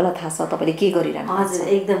हजुर तपाईँलाई थाहा छ तपाईँले के गरिरहनु हजुर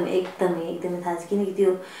एकदमै थाहा छ किनकि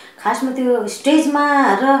त्यो खासमा त्यो स्टेजमा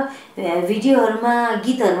र भिडियोहरूमा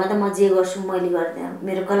गीतहरूमा त म जे गर्छु मैले गर्दै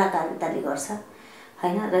मेरो कलाकारिताले गर्छ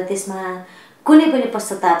होइन र त्यसमा कुनै पनि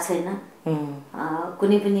पश्चाताप छैन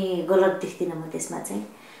कुनै पनि गलत देख्दिनँ म त्यसमा चाहिँ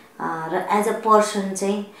र एज अ पर्सन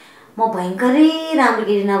चाहिँ म भयङ्करै राम्रो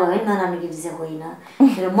केटी नभए पनि नराम्रो केटी चाहिँ होइन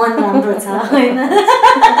मेरो मन राम्रो छ होइन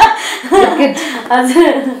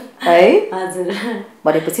हजुर है हजुर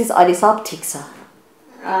भनेपछि अहिले सब ठिक छ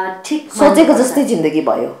ठिक सोचेको जस्तै जिन्दगी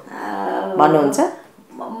भयो भन्नुहुन्छ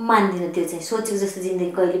मान्दिनँ त्यो चाहिँ सोचेको जस्तो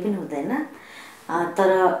जिन्दगी कहिले पनि हुँदैन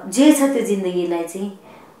तर जे छ त्यो जिन्दगीलाई चाहिँ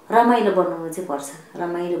रमाइलो बनाउनु चाहिँ पर्छ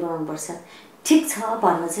रमाइलो बनाउनुपर्छ ठिक छ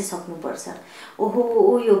भन्न चाहिँ सक्नुपर्छ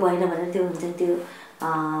ओहो यो भएन भनेर त्यो हुन्छ नि त्यो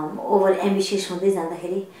ओभर एम्बिसियस हुँदै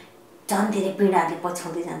जाँदाखेरि झन् धेरै पीडाहरूले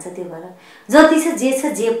पछ्याउँदै जान्छ त्यो भएर जति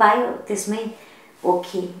छ जे पायो त्यसमै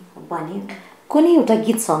ओके भन्यो कुनै एउटा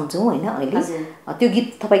गीत सम्झौँ होइन अहिले त्यो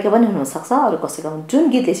गीत तपाईँको पनि हुनसक्छ अरू कसैको पनि जुन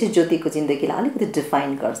गीतले चाहिँ ज्योतिको जिन्दगीलाई अलिकति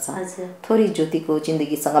डिफाइन गर्छ थोरै ज्योतिको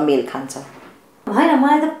जिन्दगीसँग मेल खान्छ होइन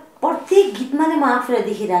मलाई त प्रत्येक गीतमा नै म आफूलाई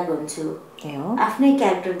देखिरहेको हुन्छु आफ्नै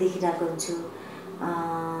क्यारेक्टर देखिरहेको हुन्छु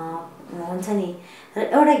हुन्छ नि र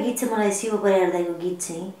एउटा गीत चाहिँ मलाई शिव परियार दाइको गीत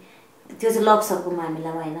चाहिँ त्यो चाहिँ लभ सकको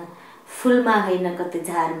मामिलामा होइन फुलमा होइन कतै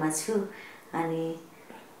झारमा छु अनि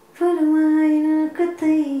फुलमा होइन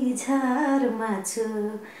कतै झारमा छु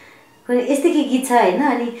यस्तै के गीत छ होइन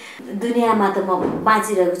अनि दुनियाँमा त म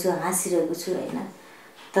बाँचिरहेको छु हाँसिरहेको छु होइन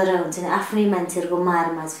तर हुन्छ नि आफ्नै मान्छेहरूको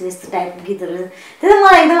मारमा छु यस्तो टाइपको गीतहरू त्यो त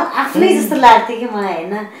मलाई एकदम आफ्नै जस्तो लाग्थ्यो कि मलाई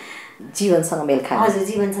होइन जीवनसँग मेल खाने हजुर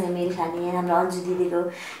जीवनसँग मेल खाने हाम्रो अन्जु दिदीको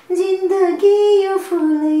जिन्दगी यो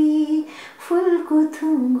फुलको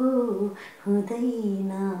थुङ्गो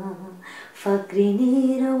हुँदैन फक्रिने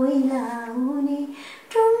र ओइलाउने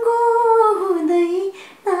टुङ्गो हुँदैन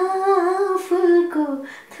फुलको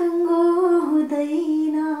थुङ्गो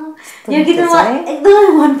हुँदैन यो गीत मलाई एकदमै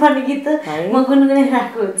मनपर्ने गीत म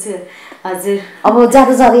गुनगुनाइरहेको हुन्छु हजुर अब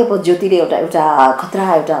जाँदा जाँदै अब ज्योतिले एउटा खतरा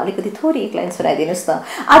एउटा अलिकति थोरै एक लाइन सुनाइदिनुहोस् न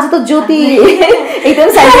आज त ज्योति एकदम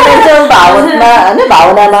सेन्टिमेन्टल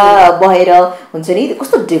भावनामा बहेर हुन्छ नि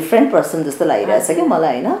कस्तो डिफ्रेन्ट पर्सन जस्तो लागिरहेछ कि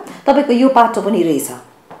मलाई होइन तपाईँको यो पाटो पनि रहेछ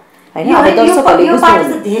होइन अब दर्शकहरूले यो पाटो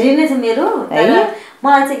त धेरै नै छ मेरो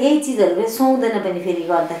मलाई चाहिँ यही चिजहरूले सुहाउँदैन पनि फेरि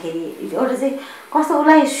गर्दाखेरि एउटा चाहिँ कस्तो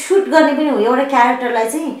उसलाई सुट गर्ने पनि हो एउटा क्यारेक्टरलाई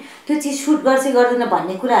चाहिँ त्यो चिज सुट गर्छ गर्दैन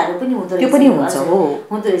भन्ने कुराहरू पनि हुँदो रहेछ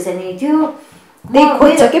हुँदो रहेछ नि त्यो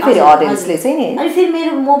खोज्छ के फेरि अडियन्सले चाहिँ नि अनि फेरि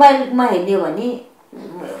मेरो मोबाइलमा हेर्ने हो भने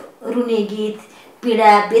रुने गीत पीडा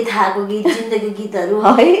व्यथाको गीत जिन्दगीको गीतहरू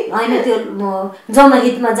होइन त्यो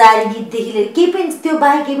जनहितमा जारी गीतदेखि लिएर केही पनि त्यो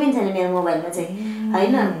बाहेक केही पनि छैन मेरो मोबाइलमा चाहिँ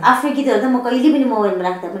होइन आफ्नो गीतहरू त म कहिले पनि मोबाइलमा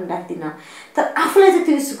राख्दा पनि राख्दिनँ तर आफूलाई चाहिँ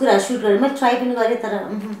त्यो कुरा सुट गरेँ मैले ट्राई पनि गरेँ तर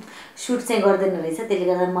सुट चाहिँ गर्दैन रहेछ त्यसले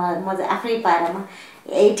गर्दा म चाहिँ आफ्नै पारामा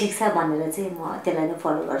यही ठिक छ भनेर चाहिँ म त्यसलाई नै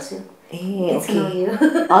फलो गर्छु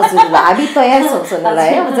हजुर हामी तयार छौँ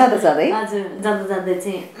सुन्नलाई जाँदा जाँदै हजुर जाँदै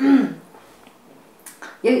चाहिँ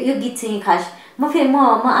यो गीत चाहिँ खास म फेरि म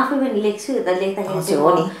आफै पनि लेख्छु तर लेख्दाखेरि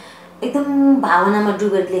चाहिँ एकदम भावनामा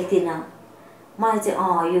डुबेर लेख्दिनँ मलाई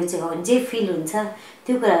चाहिँ यो चाहिँ हो भने जे फिल हुन्छ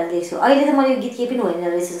त्यो कुराहरू लेख्छु अहिले त मैले यो गीत केही पनि होइन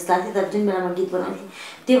रहेछ जस्तो लाग्थ्यो तर जुन बेलामा गीत बनाउँथेँ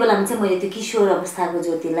त्यो बेलामा चाहिँ मैले त्यो किशोर अवस्थाको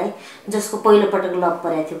ज्योतिलाई जसको पहिलोपटक लभ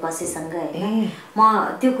परेको थियो कसैसँग होइन म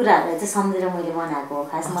त्यो कुराहरूलाई चाहिँ सम्झेर मैले बनाएको हो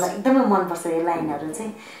खास मलाई एकदमै मनपर्छ यो लाइनहरू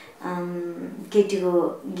चाहिँ केटीको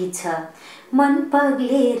गीत छ मन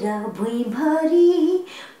पग्लेर भुइँभरि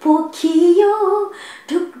पोखियो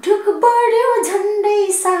ढुक ढुक बढ्यो झन्डै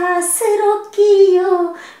सास रोकियो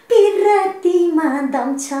पिरतीमा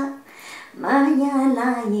दम छ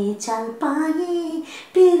मायालाई चाल पाए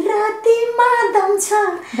पिरातीमा दम छ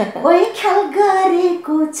ओइ ख्याल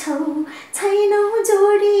गरेको छौ छैनौ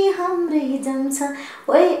जोडी हाम्रै जम्छ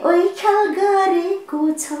ओइ ओइ ख्याल गरेको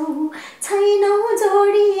छौ छैनौ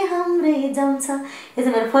जोडी हाम्रै जम्छ। यो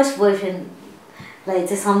चाहिँ मेरो फर्स्ट बोयफ्रेन्डलाई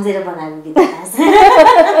चाहिँ सम्झेर बनाएको गीत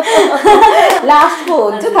लास्टको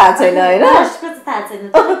हुन्छ थाहा छैन होइन, लास्टको चाहिँ थाहा छैन।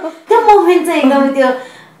 त्यो मोमेन्ट चाहिँ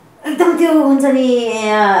एकदम त्यो हुन्छ नि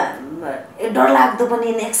डरलाग्दो पनि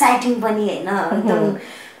एक्साइटिङ पनि होइन, एकदम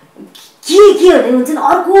के हुन्छ नि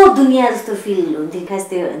अर्को दुनियाँ जस्तो फिल हुन्थ्यो। खास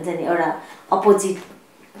त्यो हुन्छ नि एउटा अपोजिट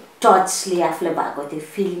टचले आफूलाई भएको त्यो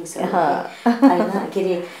फिलिङ्सहरू होइन। के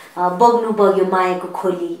अरे बग्नु बग्यो मायाको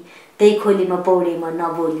खोली त्यही खोलीमा पौडेमा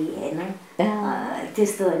नबोली होइन,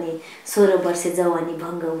 त्यस्तो। अनि 16 वर्ष जवानी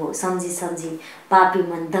भङ्ग भयो सम्झी पापी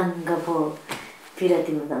मन दङ्ग भयो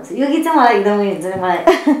पिरतीमा दम्छ। यो गीत चाहिँ मलाई एकदमै हुन्छ नि मलाई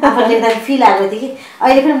आफूले एकदम फिल आएको थियो कि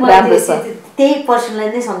अहिले पनि मलाई त्यही पर्सनलाई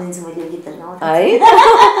नै सम्झिन्छु मैले यो गीतहरू है।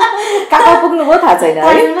 कहाँ पुग्नुभयो थाहा छैन है,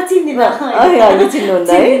 चिन्दिनँ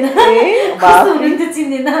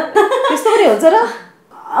चिन्दिनँ त्यस्तो पनि हुन्छ र।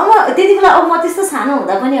 अब त्यति बेला अब म त्यस्तो सानो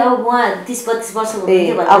हुँदा पनि अब उहाँ 30-32 वर्ष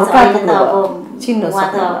हुनुहुन्थ्यो भने अब उहाँ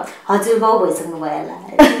त हजुरबाउ भइसक्नु भयो होला।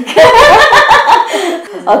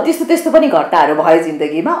 त्यस्तो पनि घटनाहरू भयो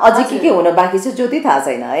जिन्दगीमा, अझै के हुन बाँकी छ ज्योति थाहा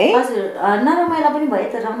छैन है। हजुर नरमाइला पनि भए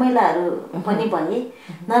त रमाइलाहरू पनि भए।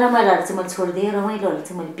 नरमाइलाहरू चाहिँ मैले छोडिदिएँ, रमाइलोहरू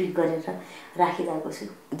चाहिँ मैले पिक गरेर राखिरहेको छु।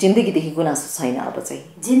 जिन्दगीदेखि गुनासो छैन अब चाहिँ?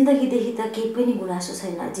 जिन्दगीदेखि त केही पनि गुनासो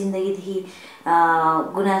छैन। जिन्दगीदेखि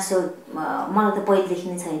गुनासो मलाई त पहिलेदेखि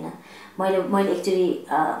नै छैन। मैले एक्चुअली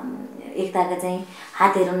एकताका चाहिँ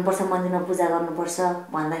हात हेराउनुपर्छ मन्दिरमा पूजा गर्नुपर्छ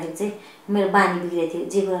भन्दाखेरि चाहिँ मेरो बानी बिग्रेको थियो।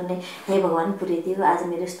 जे गर्ने हे भगवान् पुर्याइदियो आज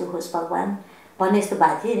मेरो यस्तो होस् भगवान् भन्ने यस्तो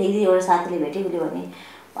भएको थियो। यदि एउटा साथीले भेट्यो उसले भने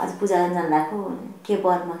आज पूजा गर्न जानु लाग्यो के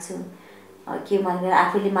वर माग्छु के माग्दैन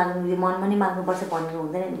आफूले माग्नु मनमा नै माग्नुपर्छ भन्नु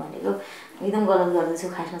हुँदैन नि भनेको एकदम गलत गर्दैछु।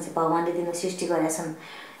 खासमा चाहिँ भगवान्ले दिनु सृष्टि गरेका छन्,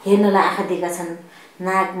 हेर्नलाई आँखा दिएका छन्,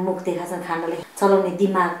 नाक मुख दिएका छन्, खानलाई चलाउने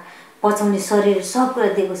दिमाग पचाउने शरीर सब कुरा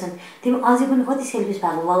दिएको छन्। तिमी अझै पनि कति सेल्फिस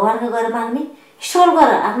भएको, भगवान्को गएर माग्ने स्टोर गर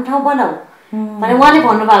आफ्नो ठाउँ बनाऊ भने उहाँले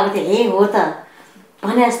भन्नुभएको थियो। हे हो त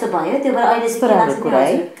भने जस्तो भयो। त्यो भएर अहिले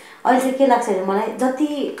चाहिँ के लाग्छ भने मलाई जति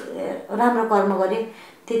राम्रो कर्म गरेँ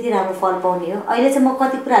त्यति राम्रो फल पाउने हो। अहिले चाहिँ म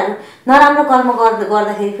कति कुराहरू नराम्रो कर्म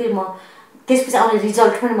गर्दाखेरि फेरि म त्यसपछि आउने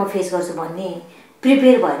रिजल्ट पनि म फेस गर्छु भन्ने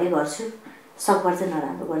प्रिपेयर भएरै गर्छु। सकभर चाहिँ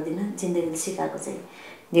नराम्रो गर्दिनँ। जिन्दगीले सिकाएको चाहिँ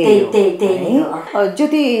त्यही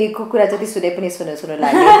ज्योतिको कुरा जति सुने पनि सुन्नु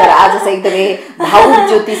लाग्यो, तर आज चाहिँ एकदमै भावुक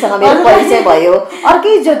ज्योतिसँग मेरो परिचय भयो,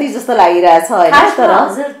 अर्कै ज्योति जस्तो लागिरहेछ होइन। तर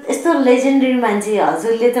हजुर यस्तो लेजेन्डरी मान्छे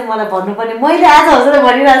हजुरले चाहिँ मलाई भन्नुपर्ने, मैले आज हजुरलाई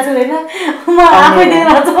भनिरहेको छु होइन, म आफै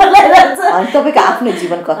तपाईँको आफ्नो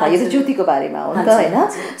जीवन कथा यो त ज्योतिको बारेमा हो नि त होइन।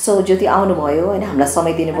 सो ज्योति आउनुभयो होइन, हामीलाई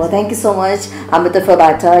समय दिनुभयो, थ्याङ्क यू सो मच। हाम्रो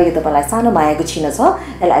तर्फबाट यो तपाईँलाई सानो मायाको चिन्ह छ,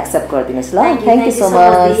 यसलाई एक्सेप्ट गरिदिनुहोस् ल। Thank you so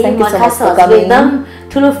much, thank you so much for coming.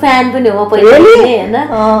 ठुलो फ्यान पनि हो पहिले होइन।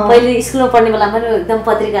 पहिले स्कुलमा पढ्ने बेलामा पनि एकदम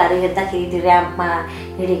पत्रिकाहरू हेर्दाखेरि त्यो ऱ्याम्पमा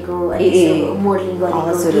हिँडेको मोडलिङ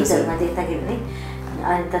गरेको गीतहरूमा देख्दाखेरि पनि।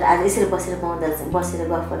 अनि तर आज यसरी बसेर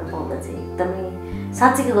गफ गर्न पाउँदा चाहिँ एकदमै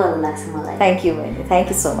साँच्चैको गर्व लाग्छ मलाई। थ्याङ्क यू बहिनी, thank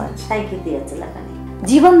you so much. Thank you दिदी पनि।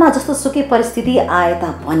 जीवनमा जस्तो सुकै परिस्थिति आए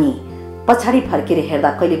तापनि पछाडि फर्केर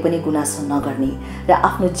हेर्दा कहिले पनि गुनासो नगर्ने र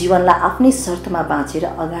आफ्नो जीवनलाई आफ्नै शर्तमा बाँचेर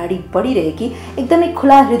अगाडि बढिरहेकी एकदमै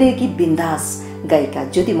खुला हृदयकी बिन्दास गायिका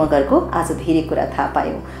ज्योति मगरको आज धेरै कुरा थाहा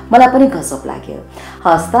पायौँ, मलाई पनि गजब लाग्यो।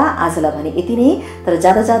 हस् त आजलाई भने यति नै, तर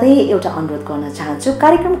जाँदा जाँदै एउटा अनुरोध गर्न चाहन्छु,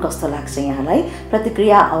 कार्यक्रम कस्तो लाग्छ यहाँलाई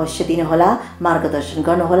प्रतिक्रिया अवश्य दिनुहोला, मार्गदर्शन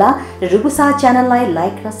गर्नुहोला र रुबुसा च्यानललाई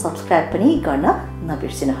लाइक र सब्सक्राइब पनि गर्न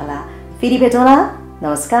नबिर्सिनुहोला। फेरि भेटौँला,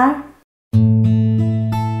 नमस्कार।